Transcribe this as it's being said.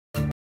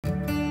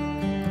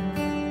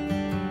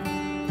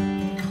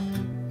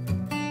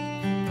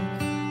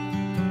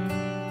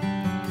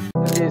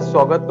मी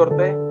स्वागत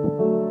करतोय.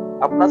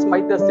 आपणास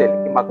माहिती असेल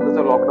की मागचं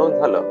जो लॉकडाऊन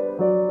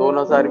झालं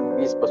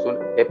 2020 पासून,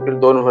 एप्रिल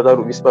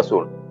 2020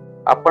 पासून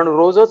आपण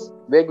रोजच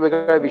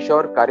वेगवेगळ्या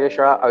विषयावर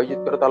कार्यशाळा आयोजित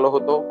करत आलो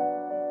होतो.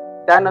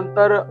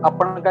 त्यानंतर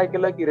आपण काय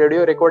केलं की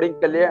रेडिओ रेकॉर्डिंग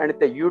केले आणि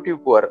ते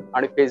युट्यूबवर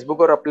आणि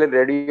फेसबुकवर आपले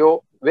रेडिओ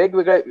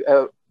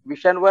वेगवेगळ्या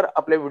विषयांवर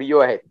आपले व्हिडिओ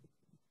आहेत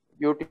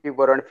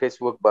युट्यूबवर आणि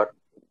फेसबुकवर.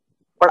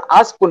 पण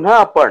आज पुन्हा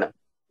आपण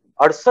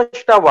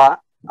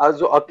 68वा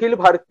जो अखिल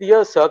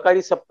भारतीय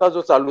सहकारी सप्ताह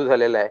जो चालू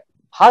झालेला आहे,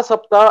 हा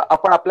सप्ताह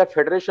आपण आपल्या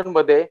फेडरेशन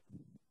मध्ये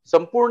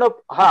संपूर्ण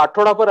हा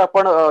आठवडाभर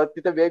आपण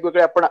तिथे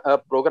वेगवेगळे आपण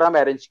प्रोग्राम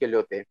अरेंज केले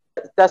होते.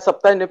 त्या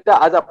सप्ताहानिमित्त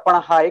आज आपण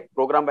हा एक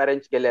प्रोग्राम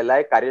अरेंज केलेला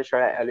आहे,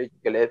 कार्यशाळा आयोजित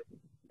केल्या आहेत.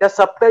 त्या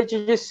सप्ताहाची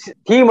जी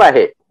थीम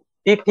आहे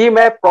ती थीम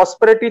आहे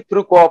प्रॉस्पेरिटी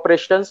थ्रू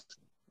कोऑपरेशन,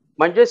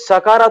 म्हणजे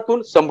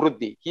सकारातून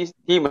समृद्धी ही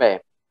थीम आहे.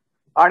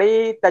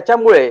 आणि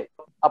त्याच्यामुळे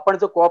आपण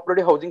जर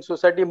कोऑपरेटिव्ह हाऊसिंग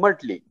सोसायटी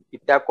म्हटली की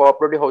त्या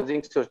कोऑपरेटिव्ह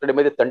हाऊसिंग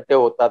सोसायटीमध्ये तंटे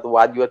होतात,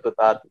 वादविवाद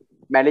होतात,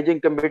 मॅनेजिंग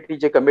कमिटी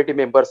जे कमिटी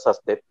मेंबर्स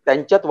असतात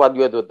त्यांच्यात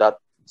वादविवाद होतात,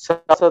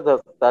 सभासद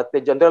असतात, ते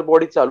जनरल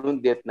बॉडी चालवून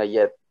देत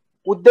नाहीयेत.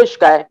 उद्देश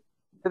काय?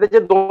 तर त्याचे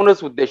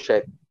दोनच उद्देश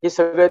आहेत. हे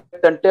सगळे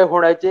तंटे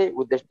होण्याचे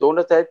उद्देश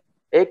दोनच आहेत,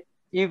 एक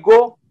इगो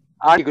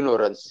आणि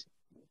इग्नोरन्स.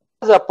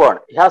 आज आपण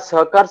ह्या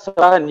सहकार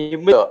सप्ताह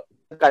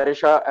निमित्त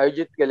कार्यशाळा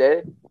आयोजित केले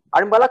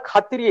आणि मला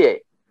खात्री आहे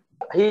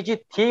ही जी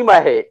थीम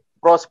आहे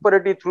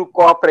प्रॉस्पेरिटी थ्रू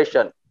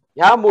कोऑपरेशन,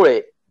 ह्यामुळे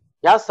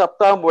ह्या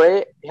सप्ताहामुळे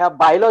ह्या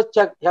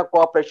बायलॉजच्या ह्या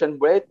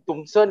कोऑपरेशनमुळे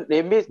तुमचं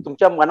नेहमी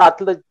तुमच्या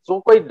मनातलं जो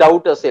काही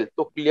डाऊट असेल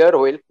तो क्लिअर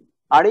होईल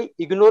आणि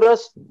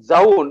इग्नोरन्स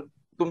जाऊन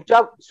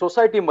तुमच्या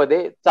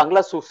सोसायटीमध्ये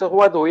चांगला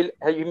सुसंवाद होईल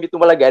ही मी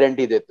तुम्हाला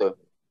गॅरंटी देतोय.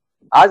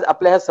 आज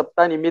आपल्या ह्या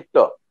सप्ताहानिमित्त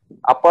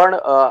आपण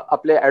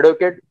आपले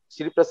ऍडव्होकेट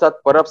श्रीप्रसाद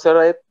परब सर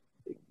आहेत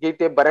की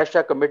ते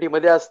बऱ्याचशा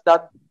कमिटीमध्ये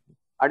असतात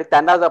आणि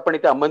त्यांनाच आपण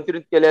इथे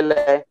आमंत्रित केलेलं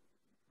आहे.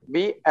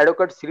 मी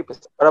ऍडव्होकेट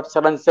श्रीप्रसाद परब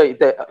सरांचं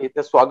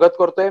इथे स्वागत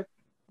करतोय.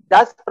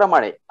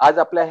 त्याचप्रमाणे आज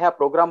आपल्या ह्या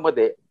प्रोग्राम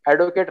मध्ये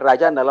ऍडव्होकेट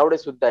राजा नलावडे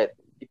सुद्धा आहेत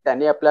की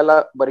त्यांनी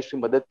आपल्याला बरीचशी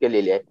मदत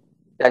केलेली आहे.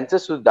 त्यांचं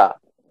सुद्धा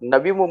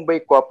Navi Mumbai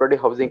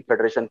cooperative housing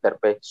federation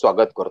तर्फे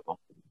स्वागत करतो.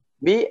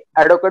 मी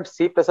ऍडव्होकेट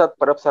श्रीप्रसाद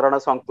परब सरांना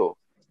सांगतो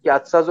की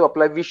आजचा जो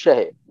आपला विषय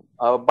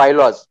आहे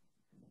बायलॉज,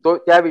 तो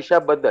त्या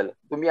विषयाबद्दल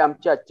तुम्ही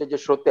आमचे आजचे जे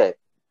श्रोते आहेत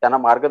त्यांना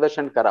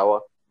मार्गदर्शन करावं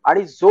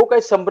आणि जो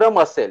काही संभ्रम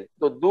असेल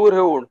तो दूर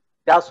होऊन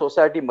त्या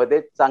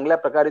सोसायटीमध्ये चांगल्या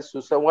प्रकारे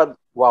सुसंवाद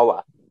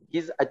व्हावा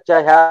हीच आजच्या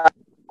ह्या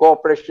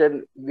कोऑपरेशन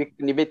वीक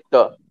निमित्त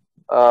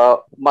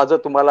माझं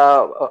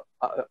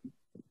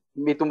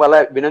मी तुम्हाला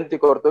विनंती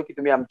करतो की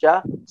तुम्ही आमच्या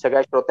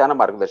सगळ्या श्रोत्यांना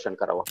मार्गदर्शन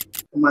करावं.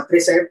 म्हात्रे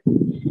साहेब,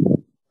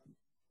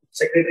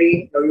 secretary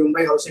Navi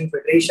Mumbai housing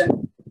federation.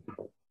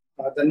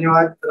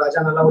 धन्यवाद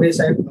राजा नलावडे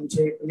साहेब,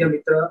 आमचे प्रिय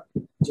मित्र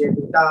जे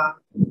डेटा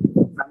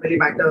फॅमिली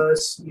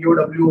मॅटर्स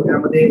EOW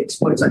यामध्ये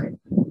एक्सपर्ट्स आहेत.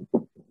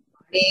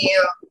 आणि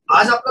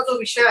आज आपला जो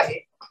विषय आहे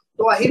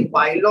तो आहे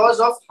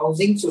बायलॉज ऑफ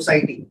हाऊसिंग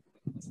सोसायटी.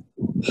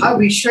 हा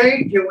विषय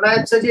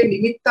ठेवण्याचं जे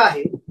निमित्त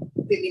आहे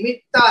ते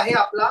निमित्त आहे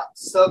आपला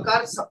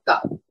सहकार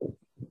सप्ताह.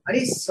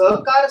 आणि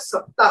सहकार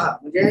सप्ताह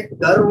म्हणजे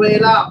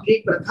दरवेळेला आपली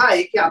प्रथा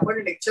आहे की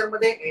आपण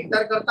लेक्चरमध्ये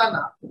एंटर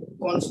करताना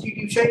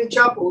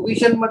कॉन्स्टिट्यूशनच्या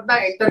प्रोव्हिजन मधनं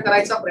एंटर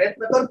करायचा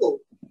प्रयत्न करतो.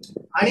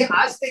 आणि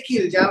आज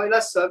देखील ज्या वेळेला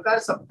सहकार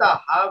सप्ताह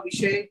हा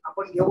विषय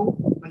आपण घेऊ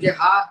म्हणजे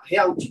हे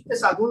औचित्य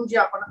साधून जे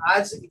आपण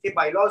आज इथे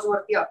बायलॉज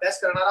वरती अभ्यास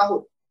करणार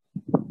आहोत,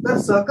 तर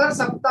सहकार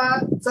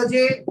सप्ताहाचं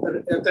जे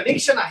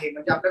कनेक्शन आहे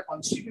म्हणजे आपल्या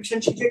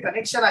कॉन्स्टिट्यूशनशी जे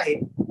कनेक्शन आहे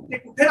ते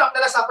कुठे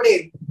आपल्याला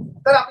सापडेल,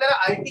 तर आपल्याला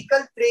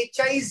आर्टिकल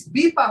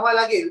 43B पाहावा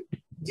लागेल,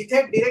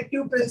 जिथे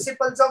directive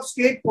principles of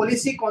state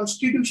policy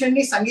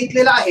कॉन्स्टिट्यूशननी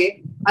सांगितलेलं आहे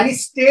आणि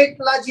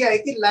स्टेटला जी आहे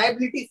ती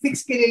लायबिलिटी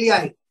फिक्स केलेली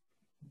आहे.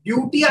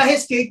 ड्युटी आहे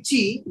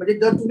स्टेटची. म्हणजे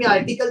जर तुम्ही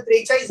आर्टिकल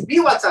 43B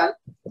वाचाल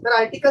तर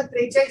आर्टिकल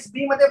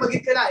 43B मध्ये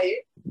बघितलेलं आहे,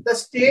 the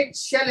state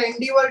shall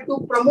एन्डिव्हर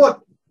to promote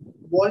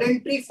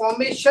voluntary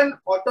formation,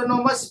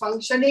 autonomous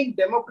functioning,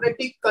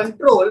 democratic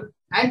control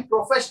and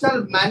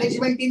professional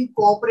management in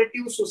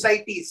cooperative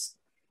societies.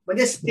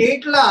 म्हणजे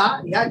स्टेटला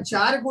ह्या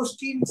 4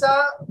 गोष्टींचा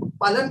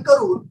पालन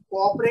करून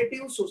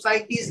कोऑपरेटिव्ह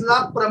सोसायटीजला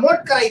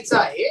प्रमोट करायचं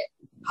आहे.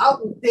 हा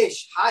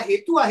उद्देश, हा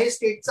हेतू आहे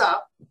स्टेटचा.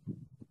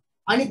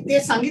 आणि ते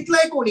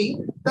सांगितलंय कोणी,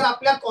 तर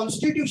आपल्या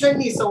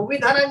कॉन्स्टिट्यूशननी,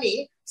 संविधानाने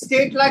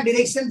स्टेटला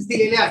डिरेक्शन्स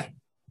दिलेले आहेत.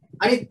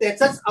 आणि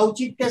त्याचंच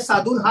औचित्य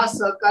साधून हा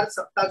सहकार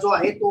सप्ताह जो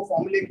आहे तो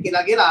फॉर्म्युलेट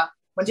केला गेला.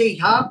 म्हणजे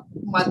ह्या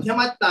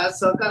माध्यमातला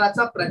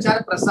सहकाराचा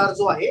प्रचार प्रसार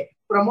जो आहे,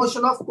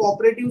 प्रमोशन ऑफ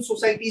कोऑपरेटिव्ह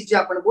सोसायटीज जे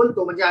आपण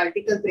बोलतो, म्हणजे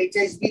आर्टिकल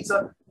 43B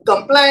चं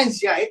कंप्लायन्स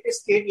जे आहे ते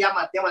स्टेट या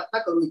माध्यमातून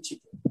करू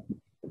इच्छिते.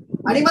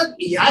 आणि मग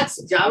याच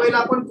ज्या वेळेला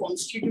आपण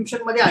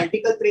कॉन्स्टिट्यूशन मध्ये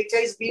आर्टिकल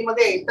 43B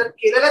मध्ये एंटर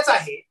केलेलाच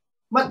आहे,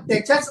 मग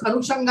त्याच्याच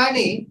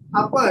अनुषंगाने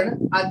आपण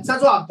आजचा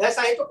जो अभ्यास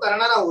आहे तो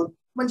करणार आहोत,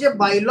 म्हणजे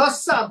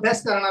बायलॉजचा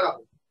अभ्यास करणार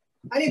आहोत.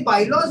 आणि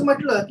बायलॉज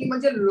म्हटलं की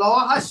म्हणजे लॉ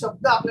हा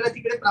शब्द आपल्याला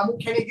तिकडे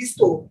प्रामुख्याने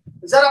दिसतो.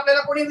 जर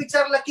आपल्याला कोणी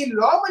विचारलं की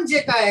लॉ म्हणजे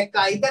काय,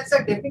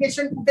 कायद्याचं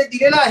डेफिनेशन कुठे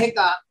दिलेलं आहे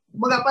का,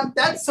 मग आपण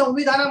त्याच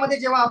संविधानामध्ये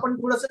जेव्हा आपण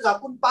थोडंसं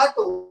झाकून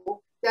पाहतो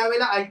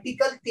त्यावेळेला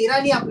आर्टिकल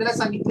 13 आपल्याला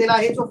सांगितलेला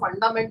आहे, जो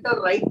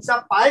फंडामेंटल राईटचा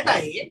पार्ट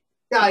आहे,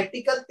 त्या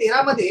आर्टिकल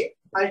 13 मध्ये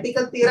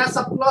आर्टिकल 13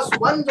 सब क्लॉज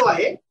 1 जो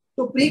आहे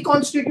तो प्री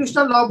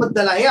कॉन्स्टिट्युशनल लॉ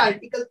बद्दल आहे.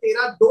 आर्टिकल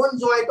 13(2)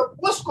 जो आहे तो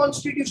पोस्ट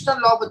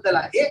कॉन्स्टिट्युशनल लॉ बद्दल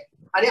आहे.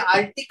 आणि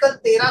आर्टिकल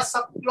 13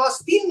 सब क्लॉज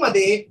 3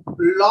 मध्ये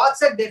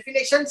लॉचं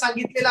डेफिनेशन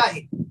सांगितलेलं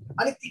आहे.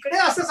 आणि तिकडे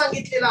असं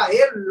सांगितलेलं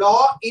आहे लॉ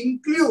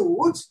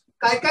इन्क्लूड्स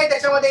काय काय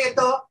त्याच्यामध्ये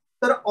येतं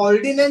तर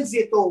ऑर्डिनन्स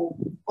येतो,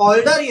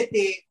 ऑर्डर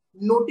येते,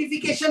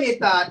 नोटिफिकेशन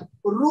येतात,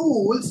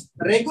 रूल्स,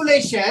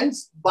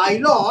 रेग्युलेशन्स,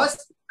 बायलॉज,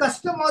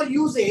 कस्टम और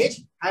usages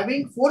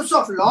having force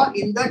of law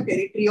in the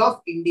territory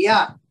of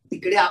India.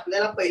 तिकडे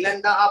आपल्याला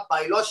पहिल्यांदा हा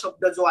बायलॉ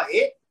शब्द जो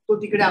आहे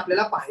तो तिकडे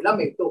आपल्याला पाहायला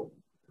मिळतो.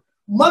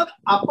 मग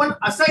आपण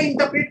असं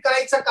इंटरप्रिट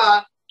करायचं का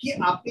की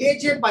आपले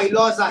जे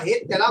बायलॉज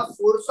आहेत त्याला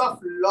force of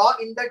law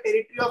in the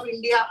territory of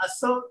India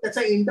असं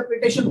त्याचं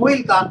इंटरप्रिटेशन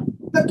होईल का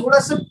तर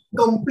थोडंसं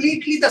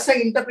कम्प्लिटली तसं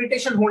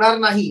इंटरप्रिटेशन होणार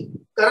नाही.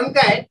 कारण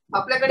काय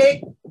आपल्याकडे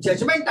एक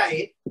जजमेंट आहे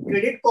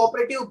credit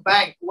cooperative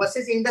bank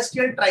versus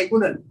industrial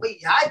tribunal.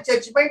 ह्या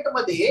जजमेंट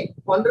मध्ये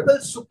ऑनरेबल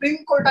सुप्रीम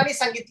कोर्टाने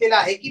सांगितलेलं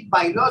आहे की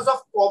बायलॉज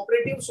ऑफ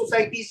कोऑपरेटिव्ह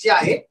सोसायटीज जे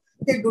आहेत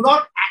ते do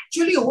not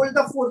actually hold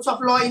the force of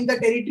law in the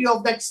territory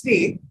of that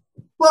state,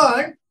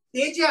 पण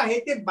ते जे आहे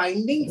ते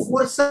बाइंडिंग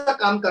फोर्सचं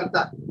काम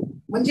करतात.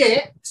 म्हणजे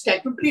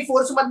स्टॅट्युटरी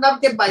फोर्स मधला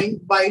ते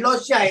बायलॉज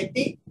जे आहेत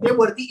ते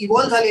वरती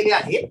इव्हॉल्व्ह झालेले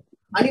आहेत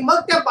आणि मग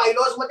त्या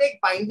बायलॉज मध्ये एक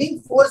बाइंडिंग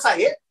फोर्स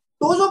आहे.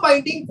 तो जो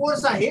बाइंडिंग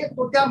फोर्स आहे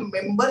तो त्या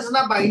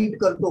मेंबर्सना बाइंड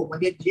करतो.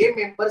 म्हणजे जे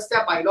मेंबर्स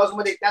त्या बायलॉज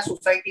मध्ये त्या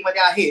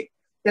सोसायटीमध्ये आहेत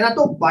त्यांना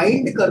तो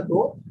बाइंड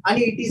करतो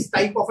आणि it is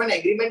type of an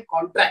agreement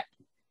contract.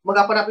 मग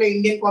आपण आपल्या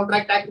इंडियन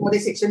कॉन्ट्रॅक्ट ऍक्ट मध्ये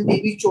सेक्शन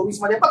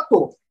 23-24 मध्ये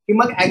बघतो की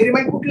मग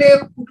अग्रीमेंट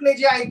कुठले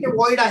जे आहेत ते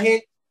वॉइड आहेत.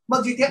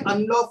 मग जिथे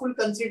अनलॉफुल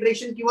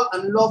कन्सिडरेशन किंवा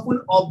अनलॉफुल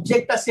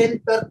ऑब्जेक्ट असेल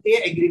तर ते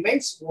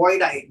अग्रीमेंट्स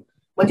वॉइड आहेत.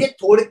 म्हणजे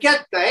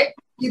थोडक्यात काय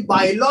की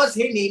बायलॉज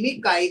हे नेहमी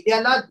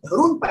कायद्याला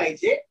धरून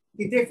पाहिजे,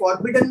 तिथे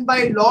फॉरबिडन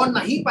बाय लॉ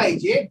नाही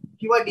पाहिजे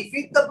किंवा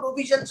defeat the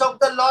provisions of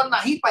the law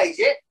नाही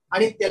पाहिजे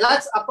आणि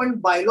त्यालाच आपण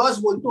बायलॉज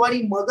बोलतो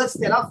आणि मगच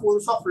त्याला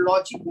फोर्स ऑफ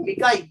लॉची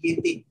भूमिका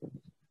येते.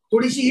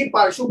 थोडीशी ही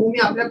पार्श्वभूमी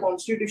आपल्या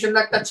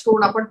कॉन्स्टिट्यूशनला टच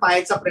करून आपण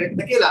पाहायचा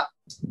प्रयत्न केला.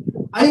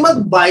 आणि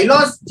मग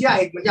बायलॉज जे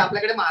आहेत म्हणजे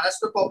आपल्याकडे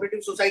महाराष्ट्र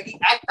कोऑपरेटिव्ह सोसायटी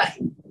ऍक्ट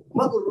आहे,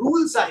 मग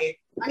रूल्स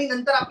आहेत आणि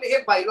नंतर आपले हे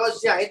बायलॉज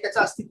जे आहेत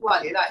त्याचं अस्तित्व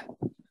आलेलं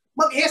आहे.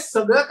 मग हे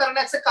सगळं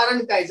करण्याचं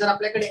कारण काय, जर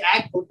आपल्याकडे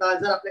ऍक्ट होता,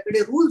 जर आपल्याकडे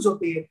रूल्स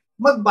होते,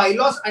 मग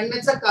बायलॉज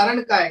आणण्याचं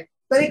कारण काय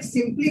तर एक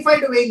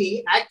सिम्प्लिफाईड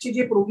वेनी ऍक्टचे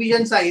जे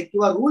प्रोव्हिजन्स आहेत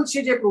किंवा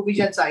रूल्सचे जे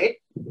प्रोव्हिजन्स आहेत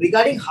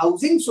रिगार्डिंग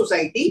हाऊसिंग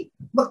सोसायटी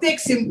मग ते एक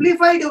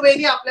सिम्प्लिफाईड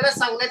वेनी आपल्याला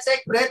सांगण्याचा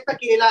एक प्रयत्न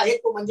केलेला आहे.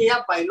 तो म्हणजे या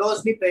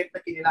बायलॉजनी प्रयत्न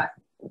केलेला आहे.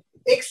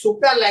 एक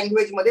सोप्या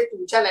लँग्वेजमध्ये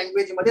तुमच्या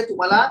लँग्वेजमध्ये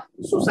तुम्हाला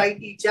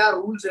सोसायटीच्या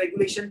रूल्स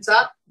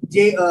रेग्युलेशनचा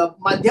जे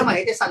माध्यम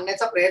आहे ते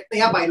सांगण्याचा प्रयत्न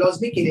या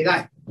बायलॉजनी केलेला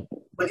आहे.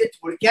 म्हणजे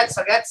थोडक्यात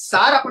सगळ्यात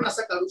सार आपण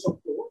असं करू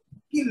शकतो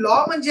की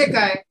लॉ म्हणजे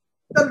काय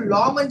तर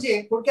लॉ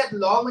म्हणजे थोडक्यात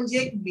लॉ म्हणजे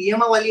एक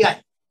नियमावली आहे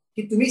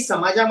की तुम्ही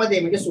समाजामध्ये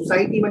म्हणजे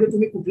सोसायटीमध्ये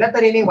तुम्ही कुठल्या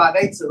तऱ्हेने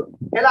वागायचं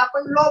त्याला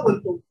आपण लॉ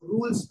बोलतो.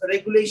 रूल्स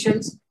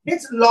रेग्युलेशन्स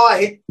हेच लॉ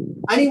आहेत.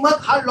 आणि मग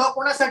हा लॉ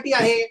कोणासाठी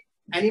आहे,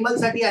 अॅनिमल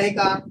साठी आहे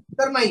का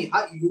तर नाही, हा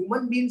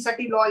ह्युमन बिंग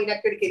साठी लॉ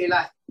इनॅक्टेड केलेला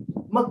आहे.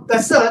 मग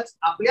तसंच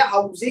आपल्या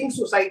हाऊसिंग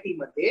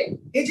सोसायटीमध्ये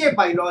हे जे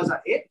बायलॉज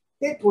आहेत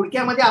ते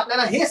थोडक्यामध्ये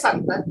आपल्याला हे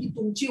सांगतात की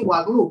तुमची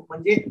वागणूक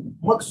म्हणजे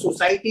मग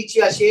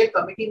सोसायटीची असेल,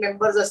 कमिटी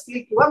मेंबर्स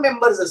असतील किंवा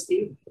मेंबर्स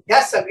असतील,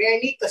 ह्या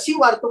सगळ्यांनी कशी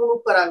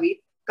वर्तवणूक करावी,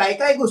 काय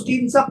काय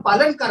गोष्टींचं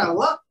पालन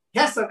करावं,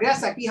 ह्या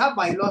सगळ्यासाठी हा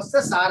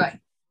बायलॉजचा सार आहे.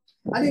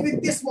 आणि with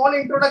this small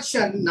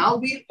introduction now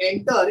will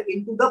enter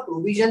into the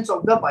provisions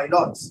of the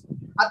bylaws.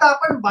 आता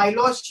आपण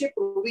बायलॉजचे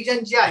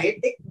प्रोव्हिजन जे आहेत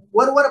ते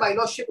वर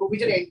बायलॉजचे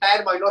प्रोव्हिजन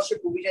एंटायर बायलॉजचे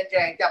प्रोव्हिजन जे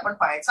आहे ते आपण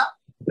पाहायचा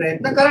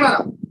प्रयत्न करणार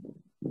आहोत.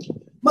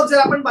 मग जर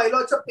आपण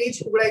बायलॉचं पेज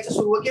उघडायचं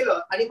सुरू केलं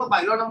आणि मग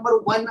बायलॉ नंबर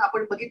 1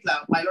 आपण बघितला,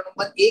 बायलॉ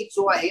नंबर 1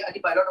 जो आहे आणि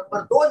बायलॉ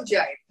नंबर 2 जे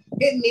आहे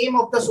हे नेम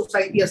ऑफ द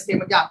सोसायटी असते.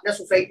 म्हणजे आपल्या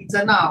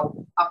सोसायटीचं नाव,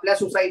 आपल्या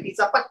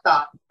सोसायटीचा पत्ता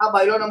हा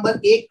बायलॉ नंबर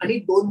 1 आणि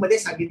 2 मध्ये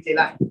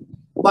सांगितलेला आहे.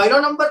 बायलॉ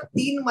नंबर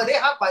 3 मध्ये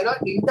हा बायलॉ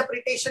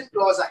इंटरप्रिटेशन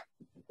क्लॉज आहे.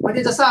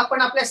 म्हणजे जसं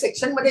आपण आपल्या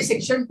सेक्शन मध्ये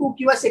सेक्शन 2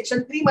 किंवा सेक्शन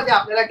 3 मध्ये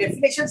आपल्याला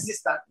डेफिनेशन्स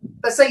दिसतात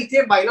तसं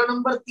इथे बायलॉ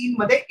नंबर 3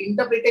 मध्ये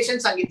इंटरप्रिटेशन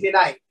सांगितलेलं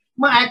आहे.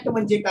 मग ऍक्ट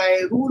म्हणजे काय,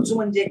 रूल्स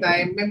म्हणजे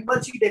काय,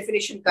 मेंबरची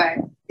डेफिनेशन काय,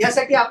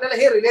 यासाठी आपल्याला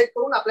हे रिलेट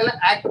करून आपल्याला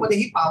ऍक्ट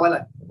मध्येही पाहावं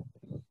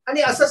लागेल.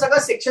 आणि असं सगळं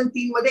सेक्शन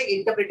 3 मध्ये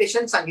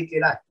इंटरप्रिटेशन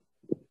सांगितलेलं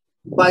आहे.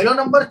 बायलॉ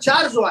नंबर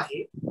 4 जो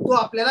आहे तो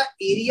आपल्याला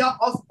एरिया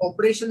ऑफ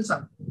ऑपरेशन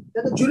सांगतो.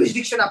 त्याचं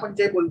ज्युरिस्डिक्शन आपण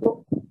जे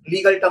बोलतो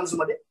लीगल टर्म्स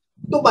मध्ये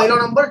तो बायलॉ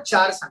नंबर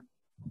 4 सांगतो.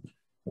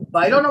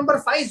 बायलॉ नंबर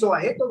 5 जो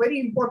आहे तो व्हेरी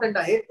इम्पॉर्टंट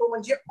आहे. तो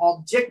म्हणजे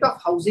object of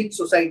housing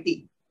society.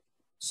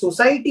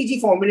 Society G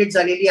formulate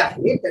झालेली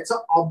आहे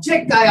त्याचं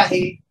ऑब्जेक्ट काय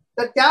आहे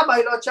तर त्या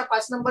बायलॉच्या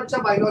 5 नंबरच्या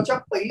बायलॉच्या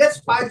पहिलेच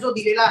पार्ट जो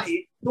दिलेला आहे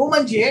तो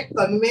म्हणजे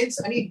कन्व्हेन्स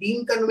आणि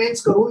डीन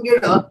कन्व्हेन्स करून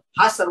घेणं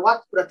हा सर्वात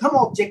प्रथम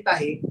ऑब्जेक्ट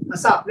आहे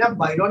असं आपल्या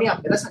बायलॉने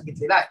आपल्याला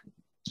सांगितलेलं आहे.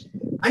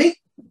 आणि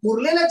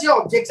उरलेल्या जे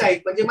ऑब्जेक्ट्स आहेत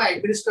म्हणजे मग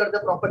ऍडमिनिस्टर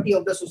the property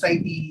of the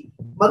society,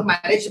 मग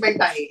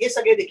मॅनेजमेंट आहे, हे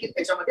सगळे देखील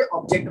त्याच्यामध्ये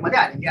ऑब्जेक्ट मध्ये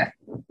आलेले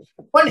आहेत.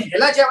 पण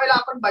ह्याला ज्या वेळेला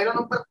आपण बायलॉ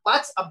नंबर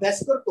 5 अभ्यास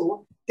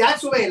करतो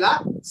त्याच वेळेला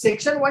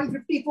सेक्शन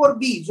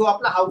 154B जो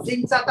आपला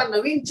हाऊसिंगचा आता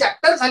नवीन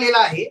चॅप्टर झालेला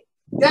आहे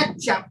त्या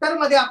चॅप्टर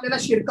मध्ये आपल्याला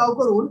शिरकाव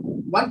करून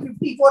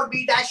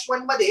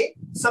 154B-1 मध्ये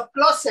सब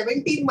क्लॉज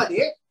 17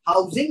 मध्ये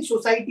हाऊसिंग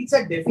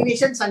सोसायटीचं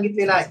डेफिनेशन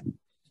सांगितलेलं आहे.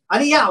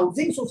 आणि या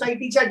हाऊसिंग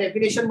सोसायटीच्या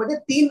डेफिनेशन मध्ये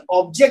 3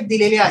 ऑब्जेक्ट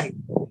दिलेले आहेत.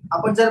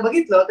 आपण जर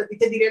बघितलं तर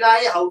तिथे दिलेलं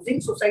आहे housing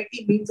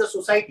society means a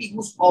society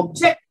whose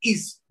object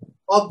is,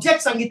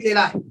 object सांगितलेला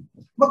आहे.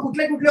 मग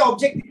कुठले कुठले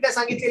ऑब्जेक्ट तिथे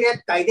सांगितलेले आहेत,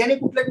 कायद्याने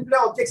कुठले कुठले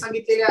ऑब्जेक्ट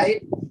सांगितलेले आहेत,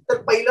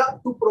 तर पहिलं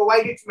to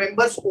provide its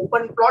members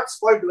open plots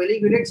for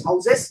dwelling units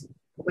houses,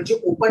 म्हणजे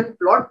ओपन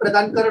प्लॉट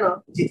प्रदान करणं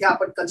जिथे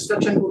आपण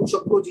कन्स्ट्रक्शन करू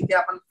शकतो, जिथे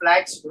आपण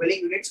फ्लॅट्स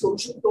ड्वेलिंग युनिट्स करू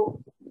शकतो.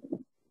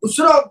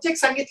 दुसरं ऑब्जेक्ट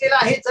सांगितलेलं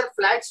आहे जर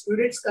फ्लॅट्स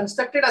युनिट्स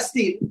कन्स्ट्रक्टेड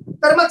असतील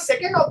तर मग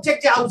सेकंड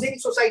ऑब्जेक्ट जे हाऊसिंग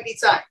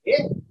सोसायटीचं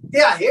आहे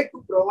ते आहे to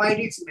provide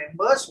its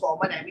members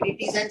common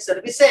amenities and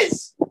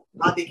services.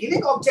 हा देखील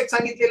एक ऑब्जेक्ट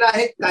सांगितलेला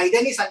आहे,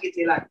 कायद्याने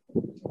सांगितलेला आहे.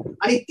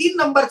 आणि 3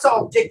 नंबरचा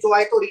ऑब्जेक्ट जो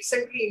आहे तो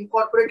रिसेंटली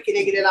इन्कॉर्पोरेट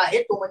केला गेलेला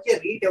आहे, तो म्हणजे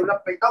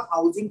रिडेव्हलपमेंट ऑफ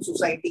हाऊसिंग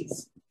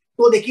सोसायटीज.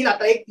 तो देखील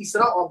आता एक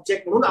तिसरा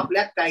ऑब्जेक्ट म्हणून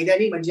आपल्या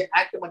कायद्याने म्हणजे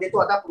ऍक्ट मध्ये तो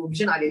आता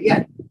प्रोव्हिजन आलेली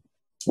आहे.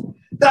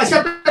 तर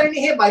अशा तऱ्हेने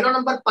हे बायलॉ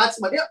नंबर 5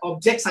 मध्ये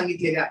ऑब्जेक्ट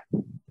सांगितलेले आहे.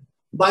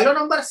 बायलॉ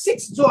नंबर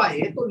 6 जो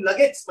आहे तो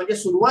लगेच म्हणजे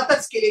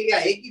सुरुवातच केलेली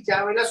आहे की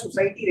ज्या वेळेला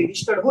सोसायटी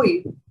रजिस्टर्ड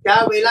होईल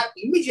त्यावेळेला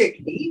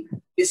इमिजिएटली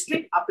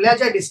डिस्ट्रिक्ट, आपल्या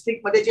ज्या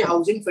डिस्ट्रिक्टमध्ये जे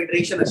हाऊसिंग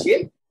फेडरेशन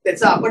असेल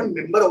त्याचं आपण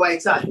मेंबर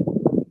व्हायचं आहे.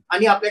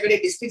 आणि आपल्याकडे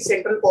डिस्ट्रिक्ट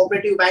सेंट्रल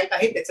कोऑपरेटिव्ह बँक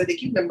आहे त्याचं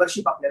देखील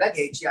मेंबरशिप आपल्याला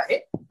घ्यायची आहे,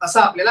 असं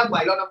आपल्याला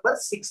बायलॉ नंबर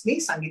 6 नी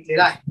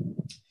सांगितलेलं आहे.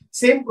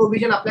 सेम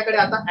प्रोव्हिजन आपल्याकडे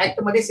आता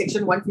ऍक्ट मध्ये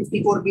सेक्शन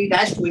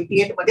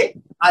 154B-28 मध्ये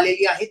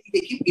आलेली आहे, ती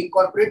देखील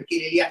इन्कॉर्पोरेट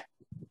केलेली आहे.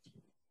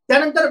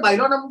 त्यानंतर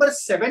बायलॉ नंबर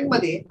 7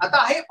 मध्ये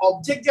आता हे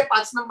ऑब्जेक्ट जे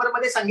 5 नंबर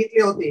मध्ये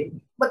सांगितले होते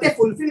मग ते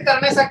फुलफिल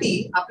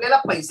करण्यासाठी आपल्याला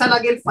पैसा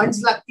लागेल, फंड्स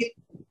लागतील.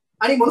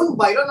 आणि म्हणून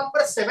बायलॉ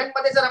नंबर 7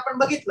 मध्ये जर आपण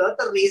बघितलं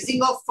तर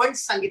रेझिंग ऑफ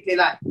फंड्स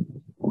सांगितलेला आहे.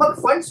 मग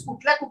फंड्स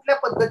कुठल्या कुठल्या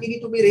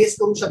पद्धतीने तुम्ही रेस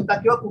करू शकता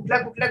किंवा कुठल्या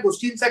कुठल्या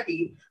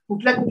गोष्टींसाठी,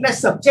 कुठल्या कुठल्या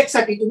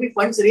सब्जेक्टसाठी तुम्ही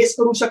फंड्स रेस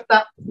करू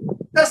शकता.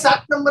 तर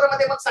 7 नंबर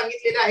मध्ये मग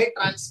सांगितलेले आहे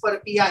ट्रान्सफर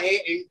फी आहे,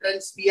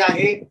 एंट्रन्स फी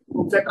आहे,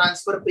 तुमचं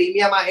ट्रान्सफर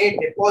प्रीमियम आहे,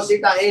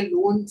 डिपॉझिट आहे,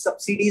 लोन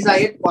सबसिडीज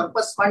आहेत,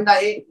 कॉर्पस फंड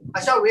आहे.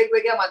 अशा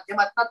वेगवेगळ्या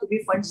माध्यमातून तुम्ही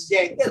फंड्स जे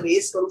आहेत ते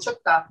रेस करू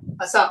शकता,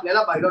 असं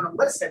आपल्याला बायलॉ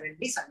नंबर 7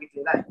 नी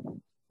सांगितलेलं आहे.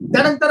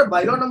 त्यानंतर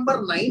बायलॉ नंबर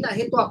 9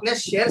 आहे तो आपल्या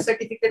शेअर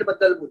सर्टिफिकेट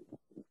बद्दल बोलतो.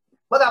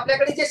 मग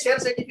आपल्याकडे जे शेअर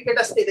सर्टिफिकेट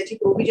असते त्याची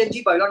प्रोव्हिजन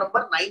जी बायलॉ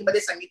नंबर 9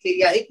 मध्ये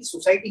सांगितलेली आहे की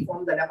सोसायटी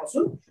फॉर्म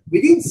झाल्यापासून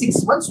विदिन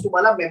 6 मंथ्स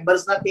तुम्हाला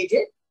मेंबर्सना ते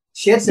जे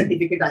शेअर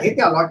सर्टिफिकेट आहे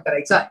ते अलॉट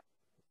करायचं आहे.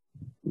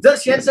 जर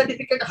शेअर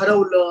सर्टिफिकेट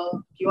हरवलं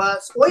किंवा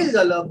स्पॉइल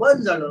झालं,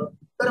 बंद झालं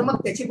तर मग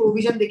त्याची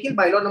प्रोव्हिजन देखील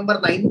बायलॉ नंबर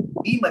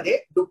 9B मध्ये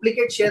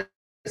डुप्लिकेट शेअर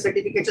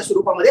सर्टिफिकेटच्या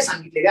स्वरूपामध्ये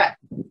सांगितलेले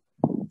आहे.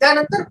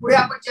 त्यानंतर पुढे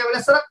आपण ज्या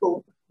वेळेला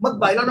सरकतो मग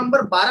बायलॉ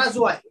नंबर 12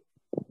 जो आहे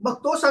मग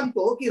तो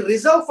सांगतो की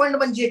रिझर्व्ह फंड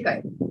म्हणजे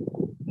काय.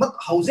 मग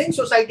हाऊसिंग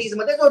सोसायटीज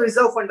मध्ये जो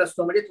रिझर्व्ह फंड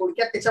असतो म्हणजे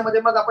थोडक्यात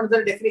त्याच्यामध्ये मग आपण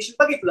जर डेफिनेशन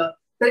बघितलं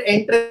तर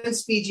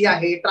एंट्रन्स फी जी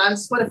आहे,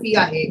 ट्रान्सफर फी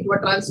आहे किंवा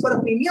ट्रान्सफर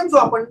प्रीमियम जो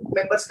आपण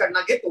मेंबर्स कडनं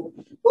घेतो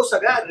तो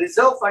सगळा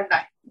रिझर्व्ह फंड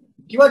आहे.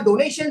 किंवा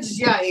डोनेशन्स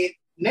जे आहेत,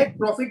 नेट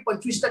प्रॉफिट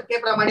 25%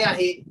 प्रमाणे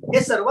आहे,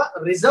 हे सर्व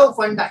रिझर्व्ह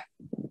फंड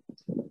आहे.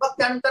 मग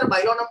त्यानंतर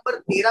बायलॉ नंबर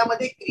 13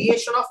 मध्ये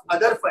क्रिएशन ऑफ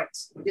अदर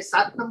फंड्स म्हणजे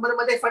 7 नंबर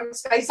मध्ये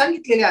फंड्स काही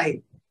सांगितलेले आहेत,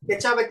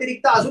 त्याच्या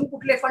व्यतिरिक्त अजून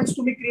कुठले फंड्स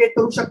तुम्ही क्रिएट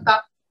करू शकता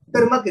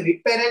तर मग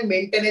रिपेअर अँड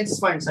मेंटेनन्स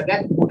फंड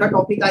सगळ्यात मोठा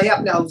टॉपिक आहे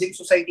आपल्या हाऊसिंग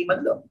सोसायटी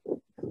मधलं.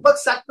 मग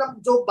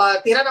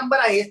 13 नंबर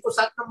आहे तो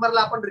 7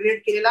 नंबरला आपण रिलेट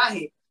केलेला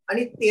आहे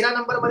आणि 13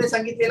 नंबर मध्ये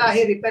सांगितलेला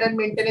आहे repair and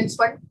maintenance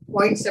fund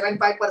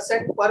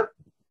 0.75% per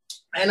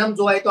annum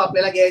जो आहे तो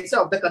आपल्याला घ्यायचा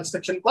ऑफ द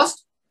कन्स्ट्रक्शन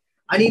कॉस्ट.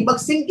 आणि मग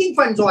सिंकिंग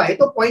फंड जो आहे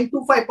तो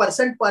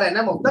 0.25% per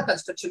annum of the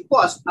construction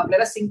cost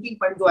आपल्याला सिंकिंग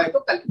फंड जो आहे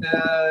तो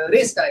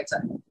रेस करायचा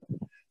आहे.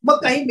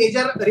 मग काही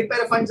मेजर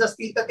रिपेअर फंड्स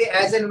असतील तर ते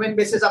ऍज अँड व्हेन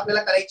बेसिस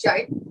आपल्याला करायचे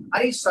आहेत.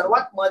 आणि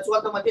सर्वात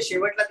महत्वाचं म्हणजे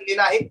शेवटला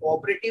दिलेला आहे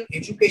कोऑपरेटिव्ह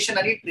एज्युकेशन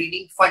आणि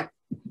ट्रेनिंग फंड.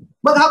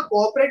 मग हा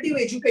कोऑपरेटिव्ह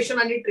एज्युकेशन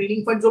आणि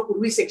ट्रेनिंग फंड जो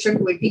पूर्वी सेक्शन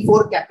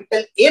 24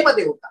 कॅपिटल ए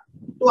मध्ये होता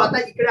तो आता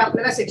इकडे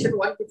आपल्याला सेक्शन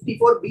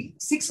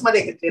 154B-6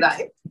 मध्ये घेतलेला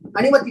आहे.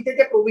 आणि मग तिथे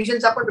ते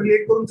प्रोव्हिजन्स आपण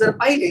रिलेट करून जर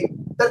पाहिले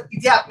तर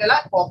तिथे आपल्याला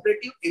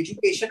कोऑपरेटिव्ह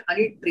एज्युकेशन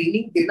आणि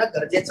ट्रेनिंग देणं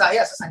गरजेचं आहे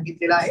असं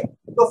सांगितलेलं आहे.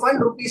 तो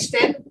फंड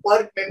 ₹10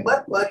 पर मेंबर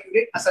पर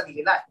युनिट असा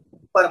दिलेला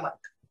आहे पर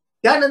मंथ.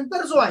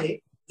 त्यानंतर जो आहे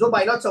जो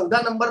बायलॉ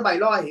 14 नंबर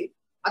बायलॉ आहे,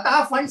 आता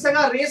हा फंड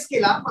सगळा रेस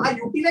केला मग हा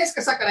युटिलाइज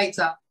कसा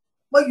करायचा.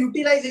 मग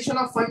युटिलायझेशन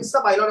ऑफ फंड्सचा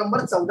बायलॉ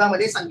नंबर 14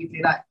 मध्ये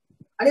सांगितलेला आहे.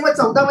 आणि मग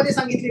 14 मध्ये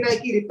सांगितलेलं आहे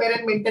की रिपेअर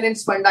अँड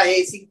मेंटेनन्स फंड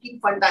आहे, सिंकिंग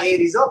फंड आहे,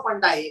 रिझर्व्ह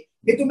फंड आहे,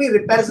 हे तुम्ही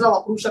रिपेअर्सला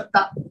वापरू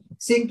शकता.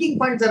 सिंकिंग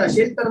फंड जर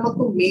असेल तर मग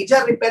तो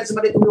मेजर रिपेअर्स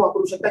मध्ये तुम्ही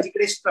वापरू शकता,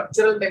 जिकडे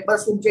स्ट्रक्चरल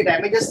मेंबर्स तुमचे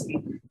डॅमेज असतील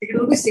तिकडे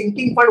तुम्ही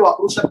सिंकिंग फंड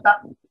वापरू शकता.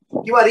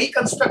 किंवा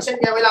रिकन्स्ट्रक्शन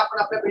ज्यावेळेला आपण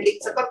आपल्या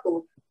बिल्डिंगचं करतो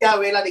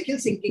त्यावेळेला देखील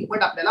सिंकिंग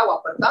फंड आपल्याला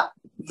वापरता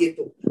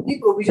येतो. ही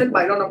प्रोव्हिजन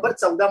बायलॉ नंबर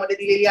 14 मध्ये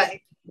दिलेली आहे.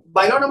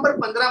 बायलॉ नंबर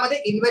 15 मध्ये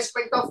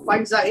इन्व्हेस्टमेंट ऑफ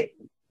फंड्स आहे.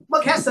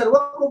 मग ह्या सर्व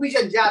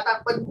प्रोव्हिजन ज्या आता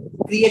आपण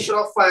creation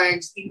of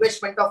funds,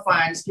 investment of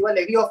funds किंवा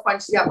लेव्ही ऑफ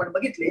फंड्स जे आपण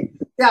बघितले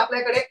ते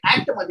आपल्याकडे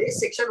ऍक्ट मध्ये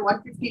सेक्शन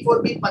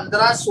 154B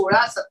 15,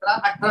 16, 17,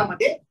 18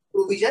 मध्ये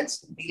प्रोव्हिजन्स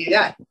दिलेले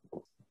आहेत.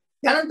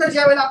 त्यानंतर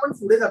ज्या वेळेला आपण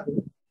पुढे जातो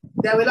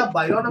त्यावेळेला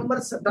बायलॉ नंबर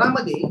 17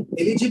 मध्ये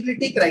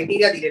एलिजिबिलिटी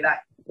क्रायटेरिया दिलेला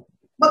आहे.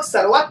 मग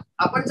सर्वात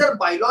आपण जर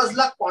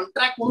बायलॉजला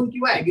कॉन्ट्रॅक्ट म्हणून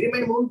किंवा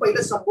अग्रीमेंट म्हणून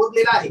पहिलं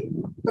संबोधलेलं आहे,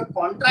 तर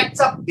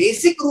कॉन्ट्रॅक्टचा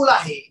बेसिक रूल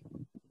आहे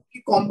की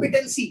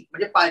कॉम्पिटन्सी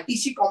म्हणजे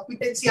पार्टीची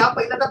कॉम्पिटन्सी हा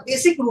पहिला तर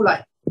बेसिक रूल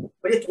आहे.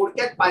 म्हणजे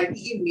थोडक्यात पार्टी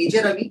ही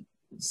मेजर हवी,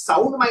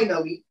 साऊंड माइंड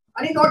हवी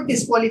आणि नॉट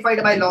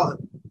डिस्क्वालिफाईड बाय लॉ.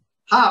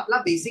 हा आपला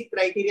बेसिक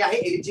क्रायटेरिया आहे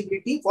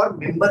eligibility for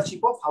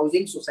membership of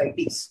housing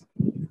societies.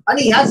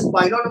 आणि ह्याच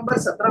बायलॉ नंबर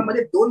 17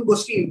 मध्ये दोन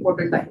गोष्टी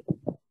इम्पॉर्टंट आहेत.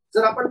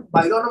 जर आपण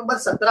बायलॉ नंबर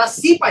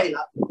 17C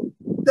पाहिला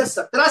तर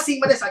 17C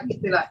मध्ये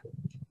सांगितलेलं आहे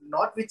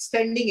not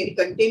विथस्टँडिंग any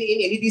contain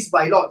in any this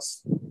bylaws.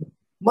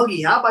 मग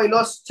ह्या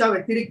बायलॉजच्या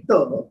व्यतिरिक्त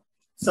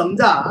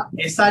समजा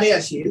SRA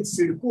असेल,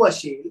 सिडको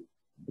असेल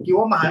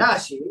किंवा म्हाडा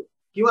असेल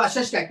किंवा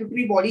अशा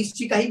स्टॅट्युटरी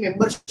बॉडीजची काही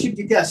मेंबरशिप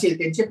जिथे असेल,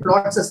 त्यांचे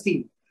प्लॉट्स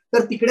असतील,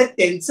 तर तिकडे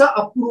त्यांचं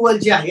अप्रुव्हल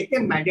जे आहे ते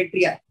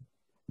मॅन्डेटरी आहे.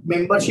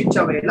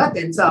 मेंबरशिपच्या वेळेला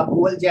त्यांचं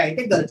अप्रुव्हल जे आहे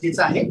ते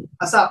गरजेचं आहे,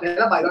 असं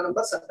आपल्याला बायलॉ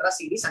नंबर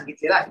 17C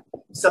सांगितलेलं आहे.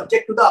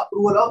 Subject to the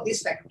approval of the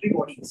statutory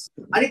bodies.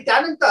 आणि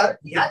त्यानंतर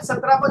ह्या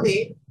 17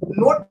 मध्ये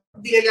नोट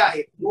दिलेले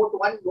आहेत, नोट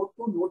 1, नोट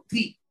 2, नोट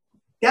 3.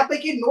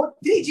 त्यापैकी नोट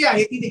 3 जी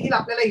आहे ती देखील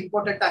आपल्याला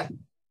इम्पॉर्टंट आहे.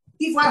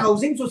 ती फॉर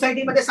हाऊसिंग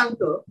सोसायटीमध्ये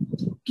सांगतं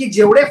की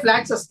जेवढे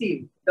फ्लॅट्स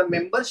असतील, the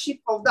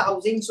membership of the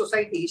housing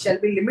society shall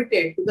be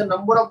limited to the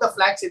number of the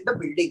flats in the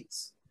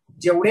buildings.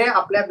 जेवढे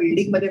आपल्या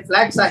बिल्डिंग मध्ये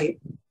फ्लॅट्स आहेत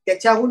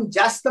त्याच्याहून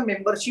जास्त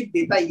मेंबरशिप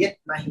देता येत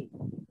नाही.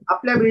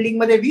 आपल्या बिल्डिंग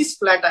मध्ये 20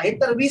 फ्लॅट आहेत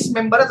तर 20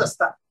 मेंबरच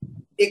असतात.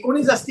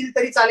 19 असतील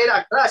तरी चालेल,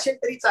 18 असेल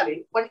तरी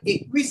चालेल, पण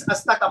 21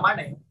 असता कामा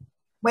नये.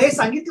 मग हे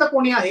सांगितलं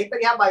कोणी आहे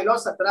तर या बायलॉ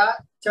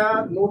 17च्या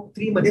नोट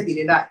 3 मध्ये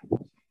दिलेला आहे.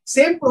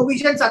 सेम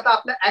प्रोव्हिजन्स आता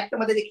आपल्या ऍक्ट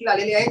मध्ये देखील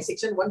आलेले आहेत.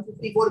 सेक्शन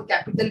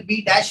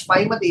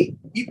 154(B-5) मध्ये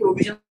ही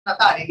प्रोव्हिजन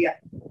आता आलेली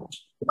आहे.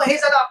 मग हे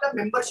झालं आपल्या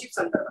मेंबरशिप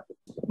संदर्भात.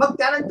 मग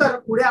त्यानंतर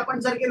पुढे आपण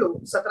जर गेलो,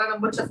 17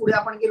 नंबरच्या पुढे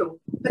आपण गेलो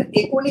तर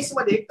 19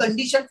 मध्ये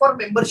कंडिशन फॉर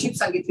मेंबरशिप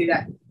सांगितलेले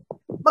आहे.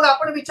 मग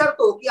आपण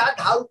विचारतो की हा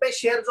 10 रुपये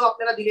शेअर जो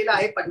आपल्याला दिलेला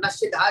आहे,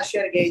 50चे 10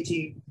 शेअर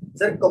घ्यायचे.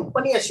 जर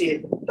कंपनी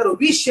असेल तर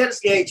 20 शेअर्स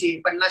घ्यायचे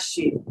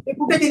 50चे. हे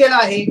कुठे दिलेलं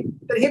आहे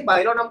तर हे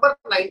बायलॉ नंबर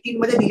 19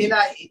 मध्ये दिलेलं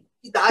आहे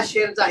की 10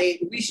 शेअर्स आहेत,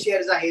 20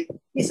 शेअर्स आहेत.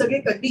 ही सगळी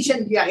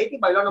कंडिशन जी आहे ती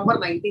बायलॉ नंबर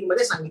 19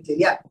 मध्ये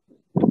सांगितलेली आहे.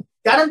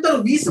 त्यानंतर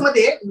 20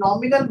 मध्ये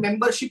नॉमिनल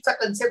मेंबरशिपचा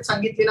कन्सेप्ट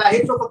सांगितलेला आहे,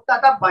 जो फक्त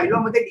आता बायलॉ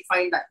मध्ये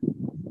डिफाईन्ड आहे.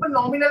 पण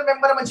नॉमिनल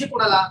मेंबर म्हणजे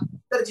कोणाला,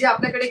 तर जे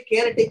आपल्याकडे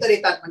केअर टेकर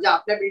येतात, म्हणजे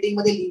आपल्या बिल्डिंग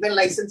मध्ये लिगल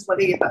लायसन्स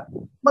मध्ये येतात,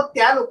 मग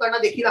त्या लोकांना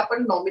देखील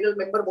आपण नॉमिनल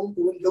मेंबर म्हणून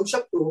पुरून घेऊ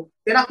शकतो.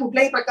 त्यांना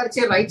कुठल्याही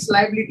प्रकारचे राईट्स,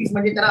 लायबिलिटीज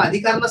म्हणजे त्यांना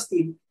अधिकार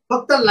नसतील,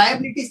 फक्त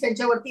लायबिलिटीज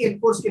त्यांच्यावरती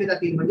एन्फोर्स केले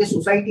जातील. म्हणजे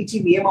सोसायटीची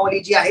नियमावली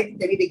जी आहे ती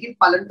त्यांनी देखील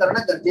पालन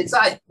करणं गरजेचं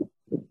आहे,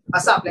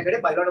 असं आपल्याकडे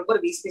बायलॉ नंबर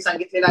 20 ने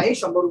सांगितलेलं आहे.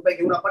 100 रुपये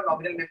घेऊन आपण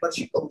नॉमिनल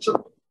मेंबरशिप करू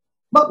शकतो.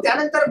 मग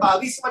त्यानंतर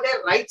 22 मध्ये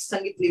राईट्स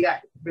सांगितलेले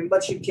आहेत,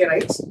 मेंबरशिपचे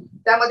राईट्स.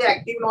 त्यामध्ये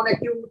ऍक्टिव्ह नॉन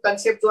ऍक्टिव्ह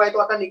कन्सेप्ट जो आहे तो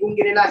आता निघून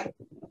गेलेला आहे.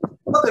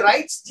 मग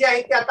राईट्स जे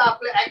आहेत ते आता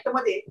आपल्या ऍक्ट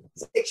मध्ये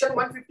सेक्शन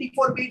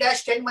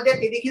 154(B-10) मध्ये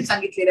ते देखील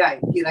सांगितलेले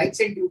आहे की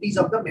rights and duties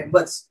of the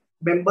members.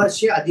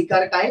 मेंबर्सचे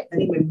अधिकार काय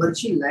आणि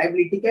मेंबरची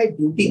लायबिलिटी काय,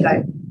 ड्युटी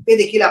काय, ते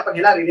देखील आपण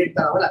ह्याला रिलेट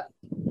करावं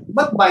लागेल.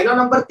 मग बायलॉ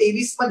नंबर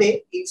 23 मध्ये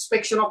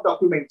इन्स्पेक्शन ऑफ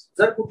डॉक्युमेंट्स.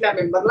 जर कुठल्या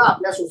मेंबरला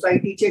आपल्या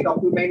सोसायटीचे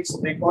डॉक्युमेंट्स,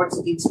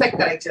 रेकॉर्ड्स इन्स्पेक्ट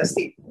करायचे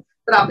असतील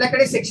तर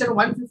आपल्याकडे सेक्शन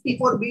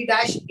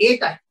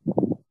 154(B-8) आहे,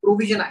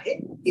 प्रोव्हिजन आहे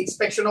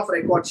इन्स्पेक्शन ऑफ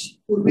रेकॉर्ड्स.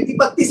 पूर्वी ती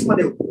 32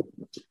 मध्ये होती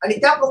आणि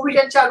त्या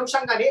प्रोव्हिजनच्या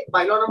अनुषंगाने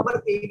बायलॉ नंबर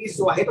 23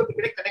 जो आहे तो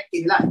तिकडे कनेक्ट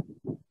केलेला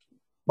आहे.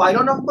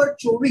 बायलॉ नंबर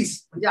 24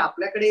 म्हणजे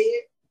आपल्याकडे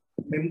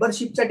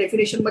मेंबरशिपच्या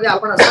डेफिनेशन मध्ये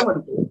आपण असं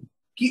म्हणतो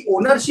की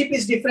ओनरशिप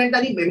इज डिफरंट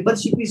आणि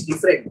मेंबरशिप इज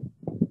डिफरंट.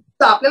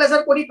 तर आपल्याला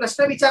जर कोणी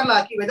प्रश्न विचारला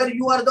की whether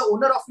you R the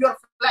owner of your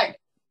flat,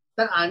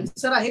 तर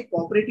आन्सर आहे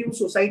कोऑपरेटिव्ह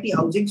सोसायटी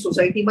हाऊसिंग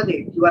सोसायटीमध्ये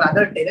किंवा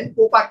रादर टेनंट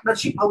को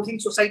पार्टनरशिप हाऊसिंग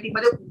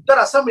सोसायटीमध्ये उत्तर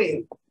असं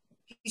मिळेल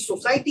की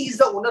society is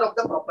the owner of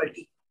the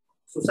property,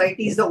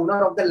 society is the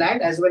owner of the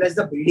land as well age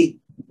the building.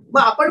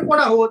 मग आपण कोण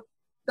आहोत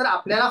तर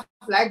आपल्याला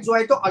फ्लॅट जो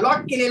आहे तो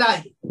अलॉट केलेला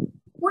आहे.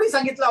 कोणी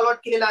सांगितलं अलॉट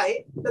केलेला आहे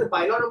तर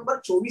बायलॉ नंबर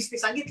 24 ने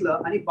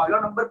सांगितलं आणि बायलॉ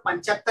नंबर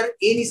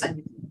 75A ने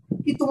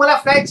सांगितलं की तुम्हाला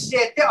फ्लॅट्स जे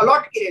आहेत ते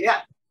अलॉट केलेले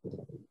आहेत.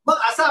 मग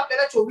असं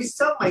आपल्याला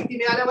 24चं माहिती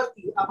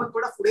मिळाल्यावरती आपण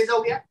थोडं पुढे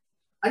जाऊया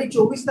आणि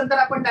 24 नंतर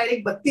आपण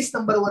डायरेक्ट 32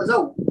 नंबरवर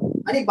जाऊ.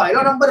 आणि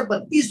बायलॉ नंबर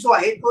 32 जो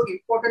आहे तो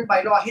इम्पॉर्टंट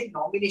बायलॉ आहे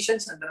नॉमिनेशन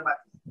संदर्भात.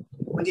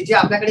 म्हणजे जे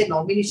आपल्याकडे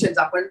नॉमिनेशन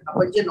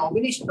आपण जे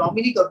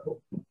नॉमिनी करतो,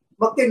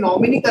 मग ते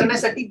नॉमिनी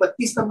करण्यासाठी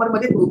 32 नंबर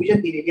मध्ये प्रोव्हिजन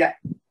दिलेली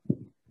आहे.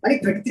 आणि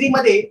 33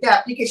 मध्ये ते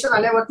ऍप्लिकेशन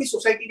आल्यावरती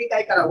सोसायटीने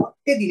काय करावं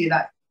ते दिलेलं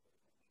आहे.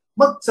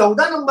 मग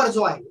 14 नंबर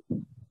जो आहे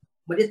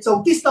म्हणजे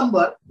 34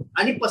 नंबर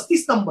आणि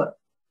 35 नंबर,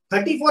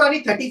 34 आणि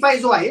 35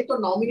 जो आहे तो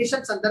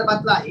नॉमिनेशन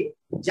संदर्भातला आहे.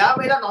 ज्या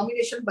वेळेला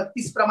नॉमिनेशन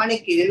 32 प्रमाणे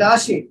केलेलं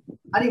असेल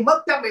आणि मग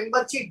त्या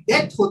मेंबरची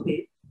डेथ होते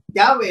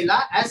त्यावेळेला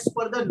ऍज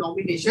पर द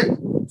नॉमिनेशन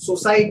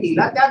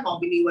सोसायटीला त्या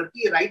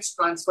नॉमिनीवरती राईट्स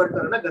ट्रान्सफर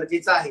करणं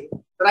गरजेचं आहे.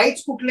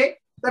 राईट्स कुठले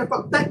तर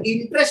फक्त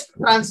इंटरेस्ट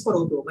ट्रान्सफर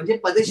होतो, म्हणजे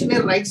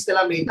पजेशनर राईट्स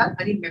त्याला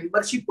मिळतात आणि